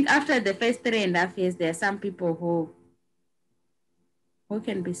I think after the first 3.5 years, there are some people who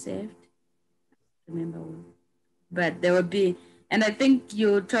can be saved. Remember who. But there will be, and I think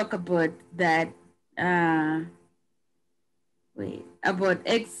you talk about that. Wait, about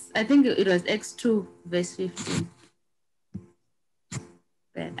X. I think it was X2 verse 15.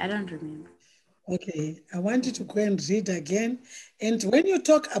 But I don't remember. Okay, I want you to go and read again. And when you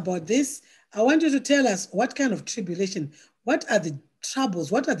talk about this, I want you to tell us what kind of tribulation, what are the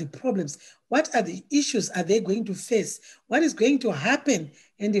troubles, what are the problems, what are the issues are they going to face, what is going to happen,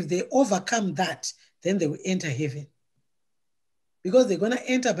 and if they overcome that, then they will enter heaven. Because they're going to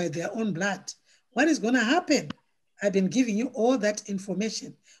enter by their own blood. What is going to happen? I've been giving you all that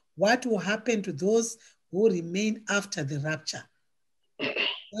information. What will happen to those who remain after the rapture?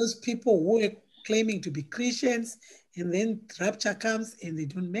 Those people who are claiming to be Christians and then rapture comes and they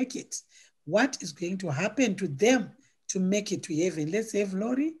don't make it. What is going to happen to them to make it to heaven? Let's have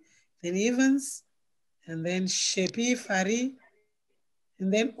Lori, then Evans, and then Shepi, Fari,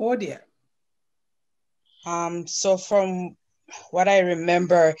 and then Odia. So from what I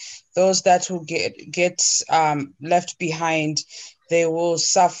remember, those that will get left behind, they will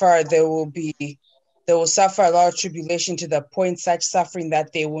suffer. They will suffer a lot of tribulation to the point such suffering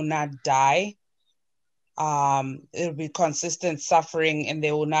that they will not die. It'll be consistent suffering, and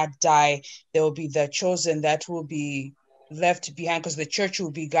they will not die. There will be the chosen that will be left behind because the church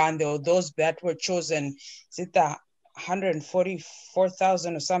will be gone. There were those that were chosen. Is it the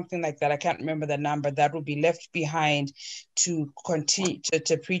 144,000 or something like that? I can't remember the number. That will be left behind to continue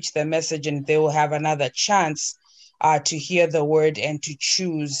to preach the message, and they will have another chance to hear the word and to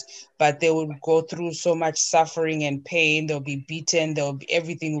choose. But they will go through so much suffering and pain. They'll be beaten.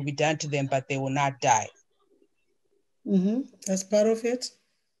 Everything will be done to them, but they will not die. That's part of it.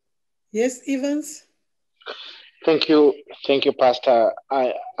 Yes, Evans? Thank you, Pastor.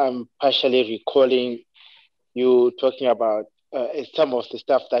 I'm partially recalling you talking about some of the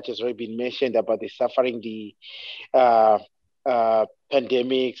stuff that has already been mentioned about the suffering, the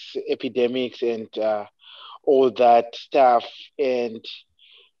pandemics, epidemics, and all that stuff. And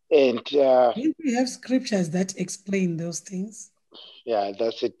Don't we have scriptures that explain those things? Yeah,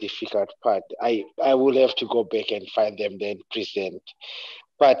 that's a difficult part. I will have to go back and find them, then present.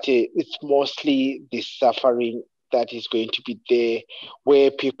 But it's mostly the suffering that is going to be there,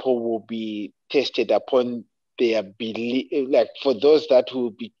 where people will be tested upon their belief, like for those that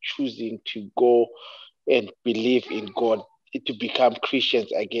will be choosing to go and believe in God, to become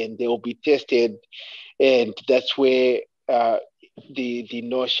Christians again. They will be tested, and that's where the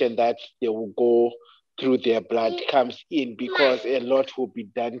notion that they will go through their blood comes in, because a lot will be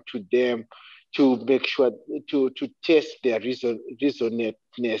done to them to make sure to test their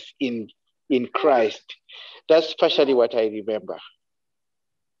reasonableness in Christ. That's partially what I remember.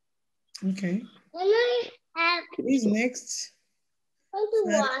 Okay. Who's next?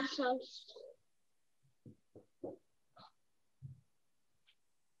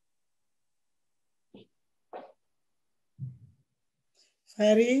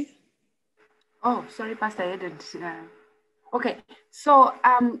 Fari? Oh, sorry, Pastor, I didn't. Okay, so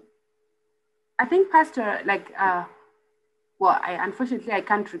I think Pastor, well, unfortunately I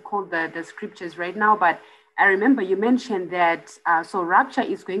can't recall the scriptures right now, but I remember you mentioned that so rapture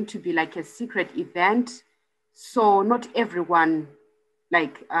is going to be like a secret event, so not everyone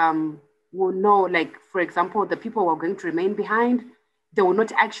will know. Like, for example, the people who are going to remain behind, they will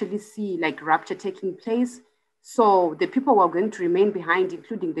not actually see like rapture taking place. So the people who are going to remain behind,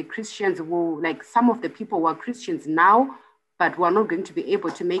 including the Christians, will, like, some of the people who are Christians now but who are not going to be able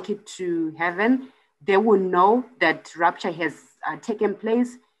to make it to heaven, they will know that rapture has taken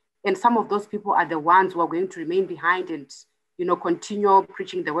place. And some of those people are the ones who are going to remain behind and, continue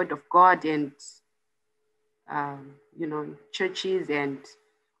preaching the word of God and, churches, and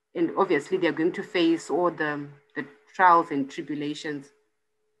obviously they're going to face all the trials and tribulations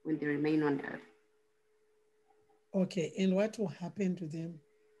when they remain on earth. Okay, and what will happen to them?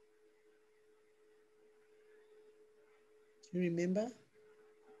 Do you remember?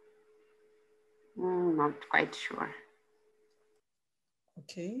 Not quite sure.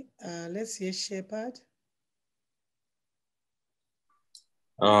 Okay, let's hear Shepherd.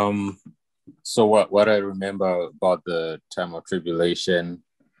 So what I remember about the time of tribulation,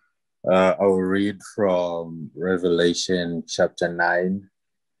 I will read from Revelation chapter 9.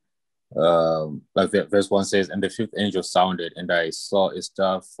 Like verse 1 says, "And the fifth angel sounded, and I saw a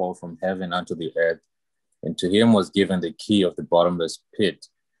star fall from heaven unto the earth, and to him was given the key of the bottomless pit.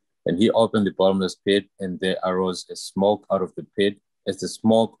 And he opened the bottomless pit, and there arose a smoke out of the pit, as the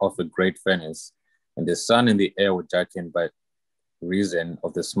smoke of a great furnace. And the sun and the air were darkened by reason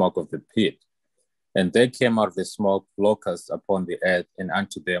of the smoke of the pit. And there came out of the smoke locusts upon the earth, and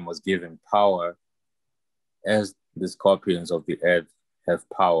unto them was given power, as the scorpions of the earth have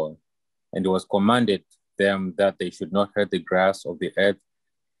power. And it was commanded them that they should not hurt the grass of the earth,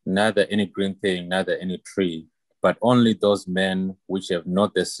 neither any green thing, neither any tree, but only those men which have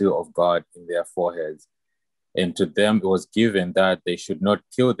not the seal of God in their foreheads. And to them it was given that they should not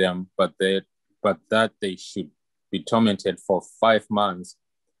kill them, but that they should be tormented for 5 months.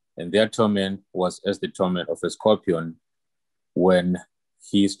 And their torment was as the torment of a scorpion when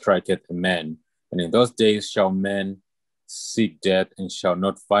he striketh a man. And in those days shall men seek death, and shall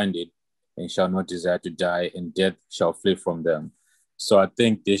not find it, and shall not desire to die, and death shall flee from them." So I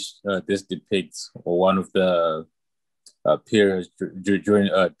think this depicts one of the periods during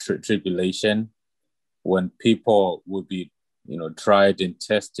tribulation, when people will be, tried and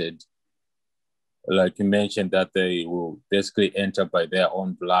tested. Like you mentioned, that they will basically enter by their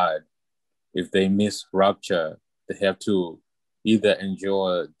own blood. If they miss rapture, they have to either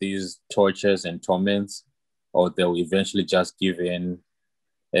endure these tortures and torments, or they'll eventually just give in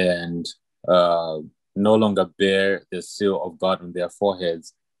and no longer bear the seal of God on their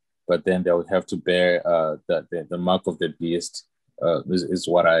foreheads, but then they'll have to bear the mark of the beast, is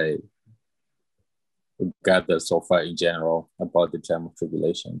what I gathered so far in general about the time of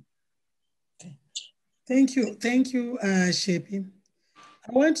tribulation. Thank you, Shepi.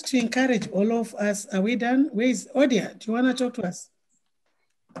 I want to encourage all of us. Are we done? Where is Odia? Do you want to talk to us?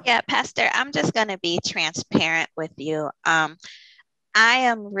 Yeah, Pastor, I'm just going to be transparent with you. I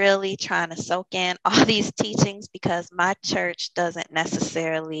am really trying to soak in all these teachings, because my church doesn't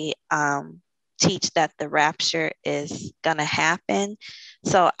necessarily teach that the rapture is going to happen.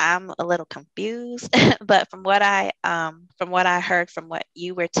 So I'm a little confused. But from what I heard from what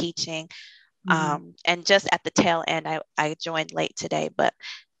you were teaching, and just at the tail end, I joined late today, but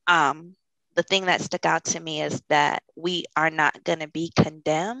the thing that stuck out to me is that we are not going to be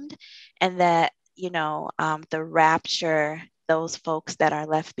condemned, and that, the rapture, those folks that are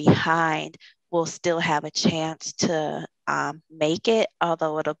left behind will still have a chance to make it,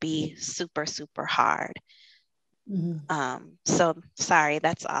 although it'll be super, super hard. So sorry,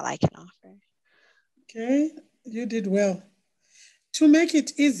 that's all I can offer. Okay, you did well. To make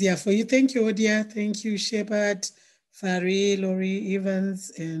it easier for you, thank you, Odia. Thank you, Shepard, Fari, Laurie,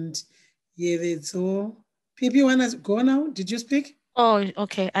 Evans, and Yevezo. People, you want to go now? Did you speak? Oh,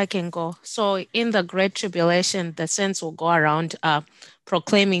 okay, I can go. So in the Great Tribulation, the saints will go around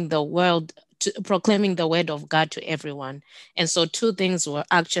proclaiming the proclaiming the word of God to everyone. And so two things will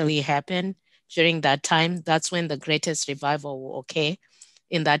actually happen during that time. That's when the greatest revival will occur,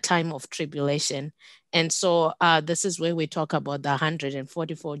 in that time of tribulation. And so this is where we talk about the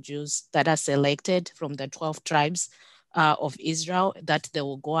 144 Jews that are selected from the 12 tribes of Israel, that they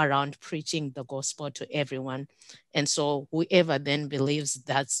will go around preaching the gospel to everyone. And so whoever then believes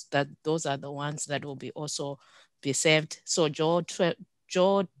that those are the ones that will be also be saved. So Joel,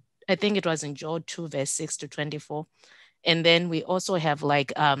 I think it was in Joel 2, verse 6 to 24. And then we also have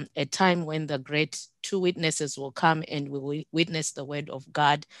like a time when the great two witnesses will come and we will witness the word of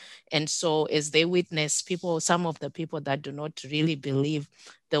God. And so as they witness, some of the people that do not really believe,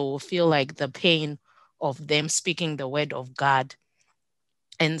 they will feel like the pain of them speaking the word of God.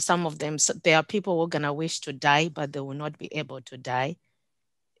 And some of them, there are people who are going to wish to die, but they will not be able to die.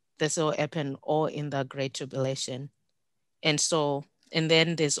 This will happen all in the Great Tribulation. And so, and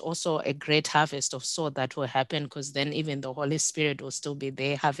then there's also a great harvest of soul that will happen, because then even the Holy Spirit will still be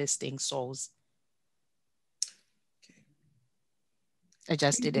there harvesting souls. I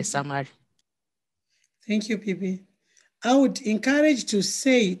just did a summary. Thank you, Pipi. I would encourage to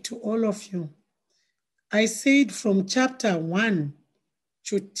say to all of you, I said from chapter 1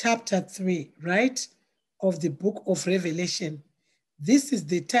 to chapter 3, right, of the book of Revelation. This is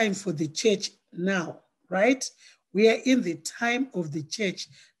the time for the church now, right? We are in the time of the church.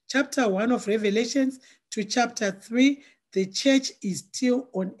 Chapter 1 of Revelations to chapter 3, the church is still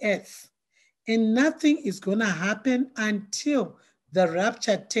on earth. And nothing is going to happen until the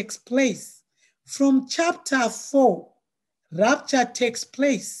rapture takes place. From chapter 4, rapture takes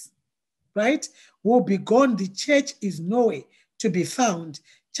place, right? Will be gone. The church is nowhere to be found.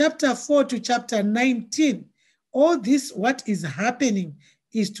 Chapter 4 to chapter 19, all this, what is happening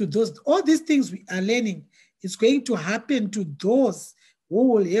is to those, all these things we are learning is going to happen to those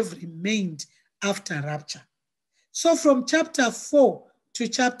who will have remained after rapture. So from chapter 4 to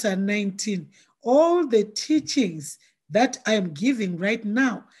chapter 19, all the teachings that I am giving right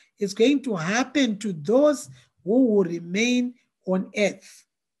now is going to happen to those who will remain on earth,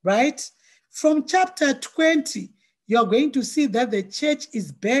 right? From chapter 20, you're going to see that the church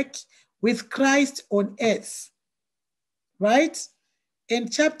is back with Christ on earth, right? In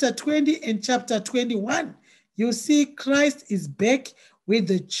chapter 20 and chapter 21, you see Christ is back with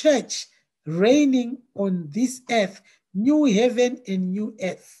the church reigning on this earth, new heaven and new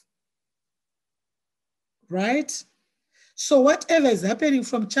earth, right? So whatever is happening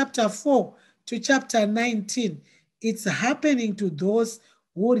from chapter 4 to chapter 19, it's happening to those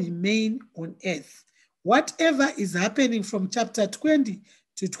who remain on earth. Whatever is happening from chapter 20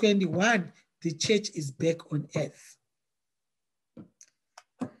 to 21, the church is back on earth.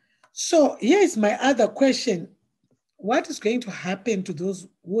 So here is my other question. What is going to happen to those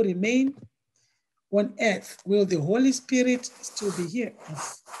who remain on earth? Will the Holy Spirit still be here?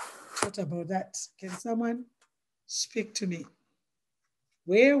 What about that? Can someone speak to me?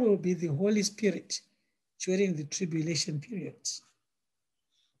 Where will be the Holy Spirit during the tribulation period?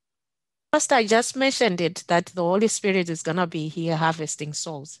 First, I just mentioned it, that the Holy Spirit is going to be here harvesting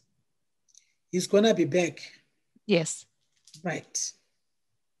souls. He's going to be back. Yes. Right.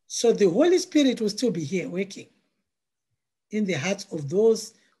 So the Holy Spirit will still be here working in the hearts of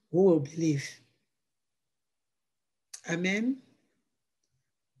those who will believe. Amen.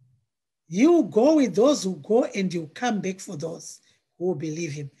 You go with those who go, and you come back for those who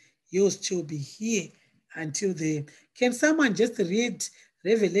believe him. You'll still be here until the... Can someone just read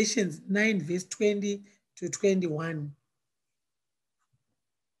Revelations 9, verse 20 to 21?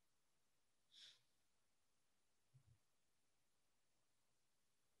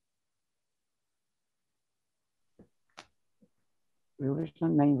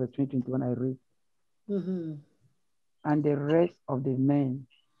 Revelation 9, verse 21, I read. And the rest of the men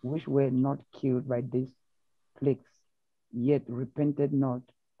which were not killed by these plagues, yet repented not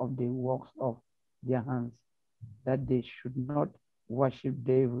of the works of their hands, that they should not worship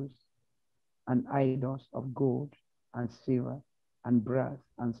devils and idols of gold and silver and brass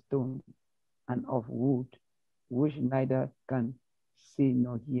and stone and of wood, which neither can see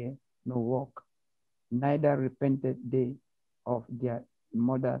nor hear nor walk, neither repented they of their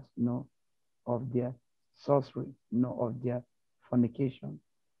murders, nor of their sorcery, nor of their fornication,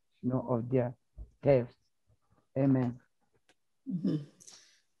 nor of their thefts. Amen.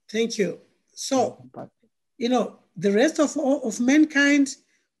 Thank you. So, you know, the rest of mankind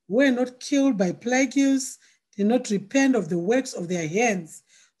were not killed by plagues, did not repent of the works of their hands,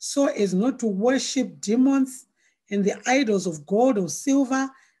 so as not to worship demons and the idols of gold or silver,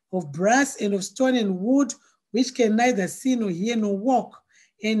 of brass and of stone and wood, which can neither see nor hear nor walk.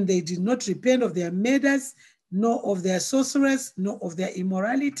 And they did not repent of their murders, nor of their sorcerers, nor of their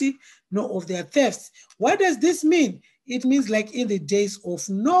immorality, nor of their thefts. What does this mean? It means like in the days of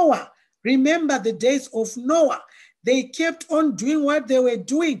Noah. Remember the days of Noah. They kept on doing what they were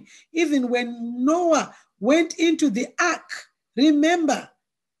doing. Even when Noah went into the ark, remember,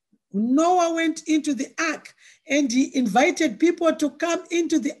 Noah went into the ark and he invited people to come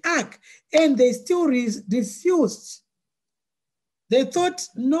into the ark, and they still refused. They thought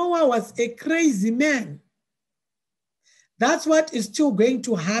Noah was a crazy man. That's what is still going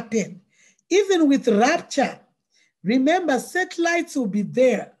to happen. Even with rapture, remember, satellites will be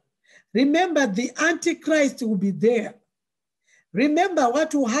there. Remember, the Antichrist will be there. Remember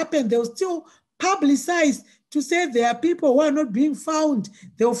what will happen. They'll still publicize to say there are people who are not being found.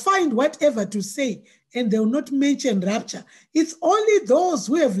 They'll find whatever to say, and they'll not mention rapture. It's only those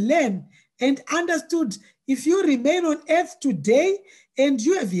who have learned and understood. If you remain on earth today and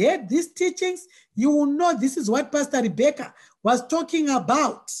you have heard these teachings, you will know this is what Pastor Rebecca was talking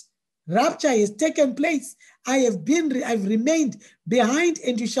about. Rapture has taken place. I've remained behind,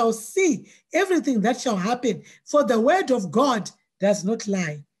 and you shall see everything that shall happen. For the word of God does not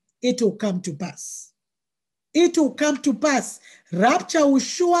lie. It will come to pass. It will come to pass. Rapture will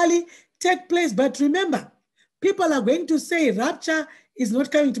surely take place. But remember, people are going to say rapture is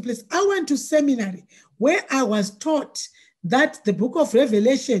not coming to place. I went to seminary where I was taught that the book of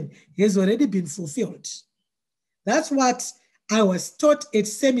Revelation has already been fulfilled. That's what I was taught at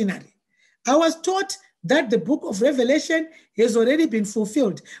seminary. I was taught that the book of Revelation has already been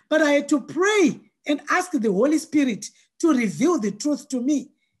fulfilled, but I had to pray and ask the Holy Spirit to reveal the truth to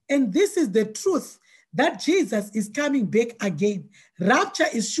me. And this is the truth, that Jesus is coming back again. Rapture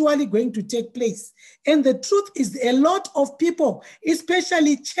is surely going to take place. And the truth is, a lot of people,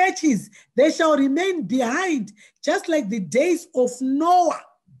 especially churches, they shall remain behind, just like the days of Noah.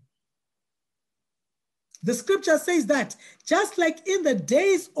 The scripture says that, just like in the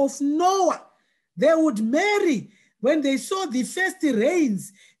days of Noah, they would marry when they saw the first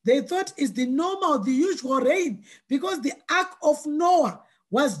rains. They thought it's the normal, the usual rain, because the ark of Noah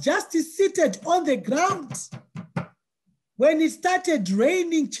was just seated on the ground when it started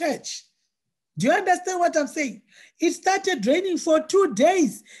raining, church. Do you understand what I'm saying? It started raining for 2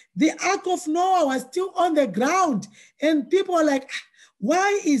 days. The ark of Noah was still on the ground, and people were like,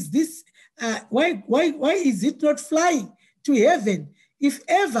 why is this? Why is it not flying to heaven? If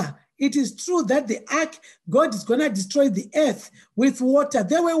ever it is true that the ark, God is going to destroy the earth with water.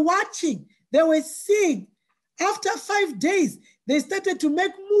 They were watching, they were seeing. After 5 days, they started to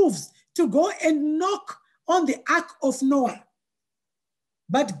make moves to go and knock on the ark of Noah.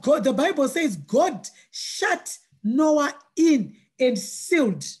 But God, the Bible says, God shut Noah in and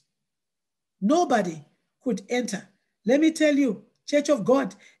sealed. Nobody could enter. Let me tell you, Church of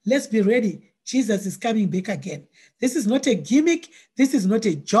God, let's be ready. Jesus is coming back again. This is not a gimmick. This is not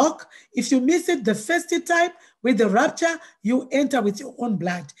a joke. If you miss it the first time with the rapture, you enter with your own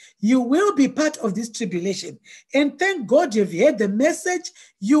blood. You will be part of this tribulation. And thank God you've heard the message.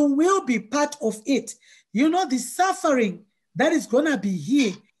 You will be part of it. You know the suffering that is going to be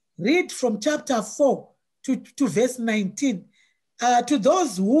here. Read from chapter 4 to verse 19. To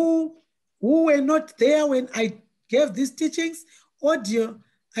those who were not there when I gave these teachings, audio,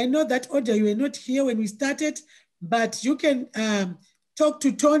 I know that audio, you were not here when we started, but you can talk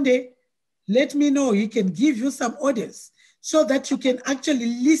to Tonde. Let me know. He can give you some audios so that you can actually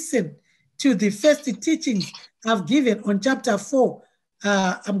listen to the first teachings I've given on chapter 4.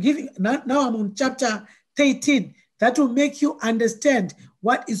 Now I'm on chapter 13. That will make you understand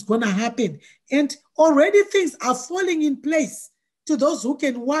what is going to happen. And already things are falling in place to those who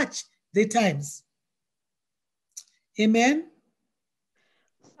can watch the times. Amen.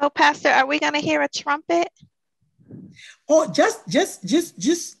 So, Pastor, are we going to hear a trumpet? Oh, just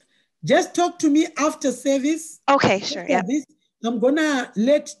talk to me after service. Okay, sure. Yeah. I'm gonna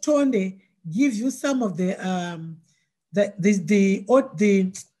let Tonde give you some of the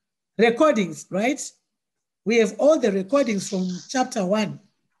recordings, right? We have all the recordings from chapter 1.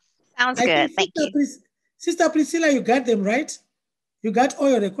 Sounds good. Thank you. Sister Priscilla, you got them, right? You got all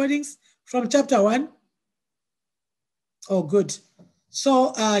your recordings from chapter 1? Oh, good.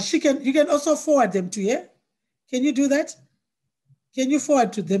 So you can also forward them to her. Can you do that? Can you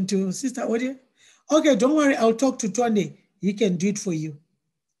forward to them to Sister Odia? Okay, don't worry. I'll talk to Tony. He can do it for you.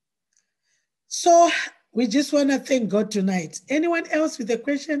 So We just want to thank God tonight. Anyone else with a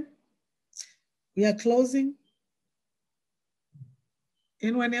question? We are closing.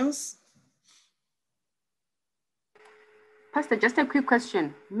 Anyone else? Pastor, just a quick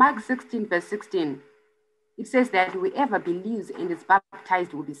question. Mark 16, verse 16. It says that whoever believes and is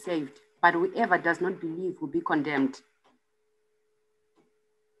baptized will be saved, but whoever does not believe will be condemned.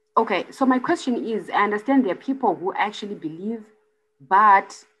 Okay, so my question is, I understand there are people who actually believe,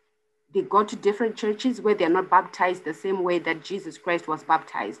 but they go to different churches where they're not baptized the same way that Jesus Christ was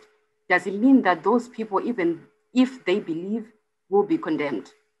baptized. Does it mean that those people, even if they believe, will be condemned?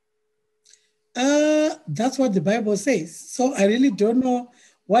 That's what the Bible says. So I really don't know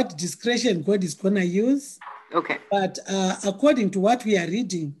what discretion God is going to use. Okay. But according to what we are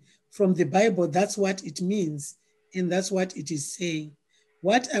reading from the Bible, that's what it means. And that's what it is saying.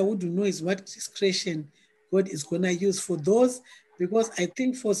 What I would know is what discretion God is going to use for those, because I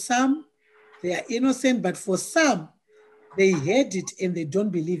think for some, they are innocent, but for some, they heard it and they don't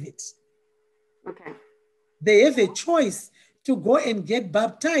believe it. Okay. They have a choice to go and get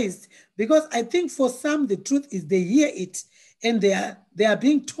baptized, because I think for some, the truth is they hear it and they are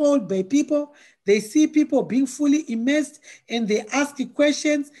being told by people. They see people being fully immersed and they ask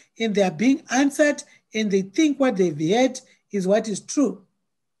questions and they are being answered and they think what they've heard is what is true.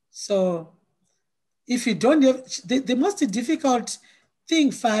 So if you don't have, the most difficult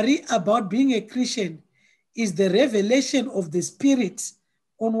thing, Fari, about being a Christian is the revelation of the Spirit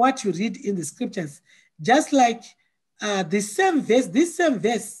on what you read in the scriptures. Just like this same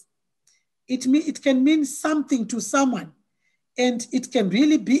verse, it can mean something to someone, and it can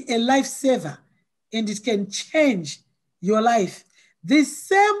really be a lifesaver, and it can change your life. This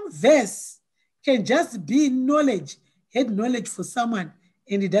same verse can just be knowledge, head knowledge for someone,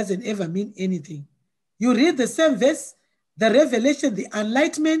 and it doesn't ever mean anything. You read the same verse, the revelation, the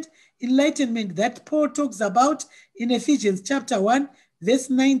enlightenment that Paul talks about in Ephesians chapter 1, verse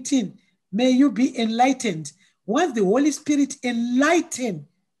 19. May you be enlightened. Once the Holy Spirit enlighten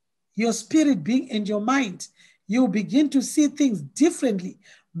your spirit being and your mind, you begin to see things differently.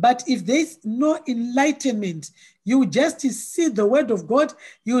 But if there's no enlightenment, you just see the word of God,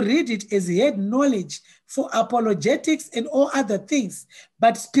 you read it as head knowledge for apologetics and all other things.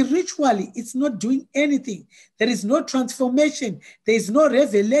 But spiritually, it's not doing anything. There is no transformation. There is no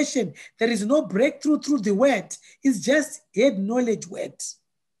revelation. There is no breakthrough through the word. It's just head knowledge word.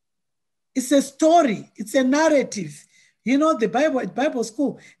 It's a story. It's a narrative. You know, the Bible, at Bible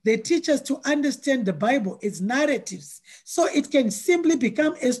school, they teach us to understand the Bible as narratives. So it can simply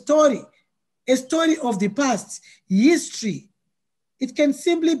become a story of the past, history. It can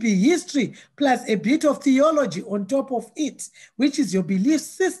simply be history plus a bit of theology on top of it, which is your belief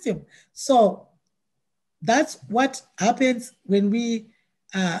system. So that's what happens when we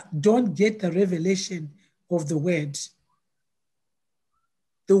don't get the revelation of the word.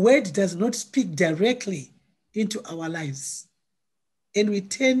 The word does not speak directly into our lives, and we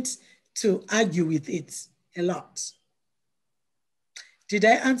tend to argue with it a lot. Did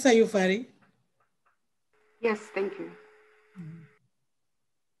I answer you, Fari? Yes, thank you.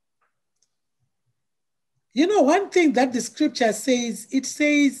 You know, one thing that the scripture says, it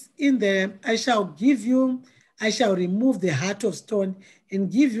says in the, I shall remove the heart of stone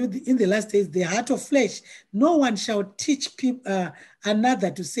and give you in the last days the heart of flesh. No one shall teach people,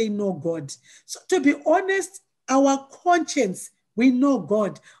 another to say no God. So to be honest, our conscience, we know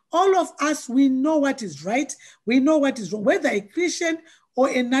God. All of us, we know what is right. We know what is wrong. Whether a Christian or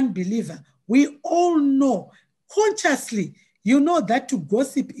a non-believer, we all know consciously, you know that to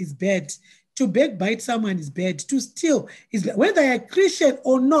gossip is bad. To backbite someone is bad. To steal is bad. Whether you're a Christian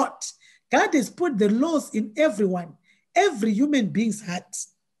or not, God has put the laws in everyone, every human being's heart.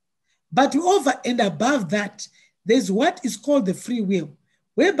 But over and above that, there's what is called the free will,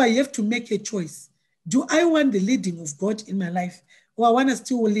 whereby you have to make a choice. Do I want the leading of God in my life, or I want to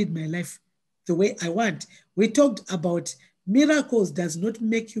still lead my life the way I want? We talked about miracles does not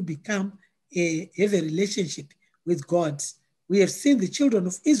make you become have a relationship with God. We have seen the children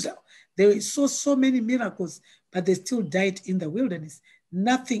of Israel. They saw so many miracles, but they still died in the wilderness.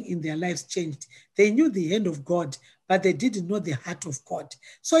 Nothing in their lives changed. They knew the hand of God, but they didn't know the heart of God.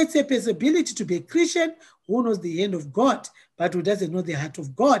 So it's a possibility to be a Christian who knows the hand of God, but who doesn't know the heart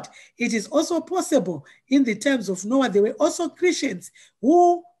of God. It is also possible in the times of Noah, there were also Christians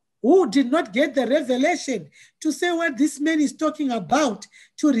who did not get the revelation to say what this man is talking about,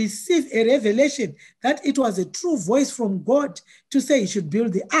 to receive a revelation that it was a true voice from God to say he should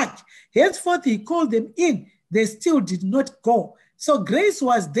build the ark. Henceforth, he called them in. They still did not go. So grace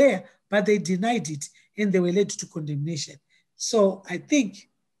was there, but they denied it and they were led to condemnation. So I think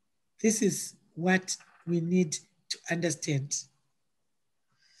this is what we need to understand.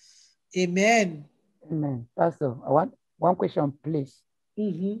 Amen. Amen. Pastor, I want one question, please.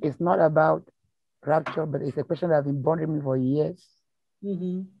 Mm-hmm. It's not about rapture, but it's a question that has been bothering me for years.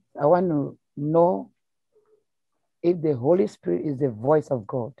 Mm-hmm. I want to know if the Holy Spirit is the voice of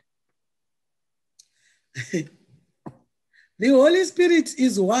God. The Holy Spirit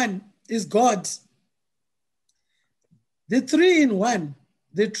is one, is God. The three in one,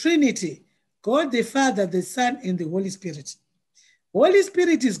 the Trinity, God the Father, the Son, and the Holy Spirit. Holy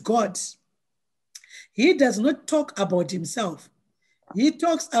Spirit is God. He does not talk about himself. He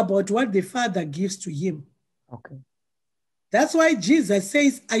talks about what the Father gives to him. Okay. That's why Jesus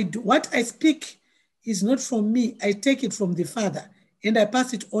says, what I speak is not from me. I take it from the Father and I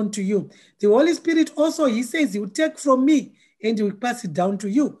pass it on to you. The Holy Spirit also, he says, he will take from me and he will pass it down to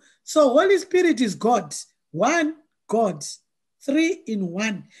you. So Holy Spirit is God, one God, three in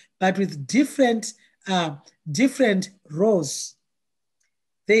one, but with different roles.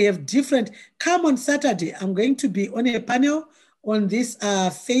 They have different. Come on Saturday, I'm going to be on a panel on this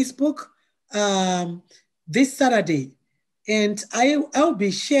Facebook this Saturday. And I'll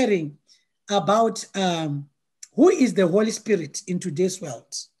be sharing about who is the Holy Spirit in today's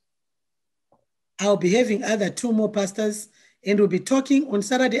world. I'll be having other two more pastors, and we'll be talking on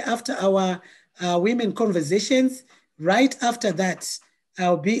Saturday after our women conversations. Right after that,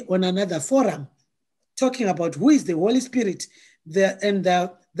 I'll be on another forum talking about who is the Holy Spirit and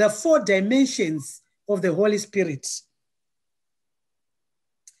the four dimensions of the Holy Spirit.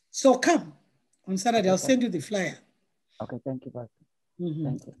 So come on Saturday, I'll send you the flyer. Okay, thank you, Pastor. Mm-hmm.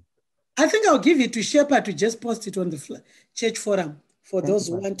 Thank you. I think I'll give it to Shepherd to just post it on the church forum for Thank those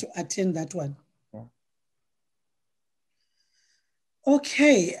you, who want to attend that one. Yeah.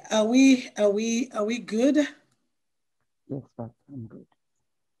 Okay, are we good? Yes, Pastor, I'm good.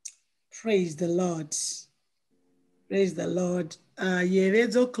 Praise the Lord. Praise the Lord.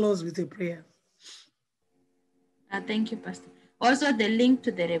 Let's all close with a prayer. Thank you, Pastor. Also, the link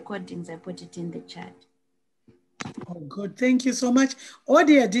to the recordings, I put it in the chat. Oh, good. Thank you so much.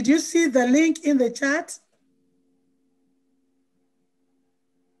 Odia, did you see the link in the chat?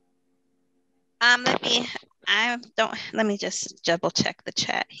 Let me just double check the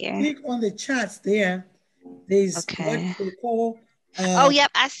chat here. Click on the chats there. There's what they call. Oh, yep,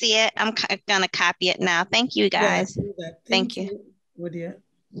 I see it. I'm gonna copy it now. Thank you, guys. Yeah, do that. Thank you. Odia.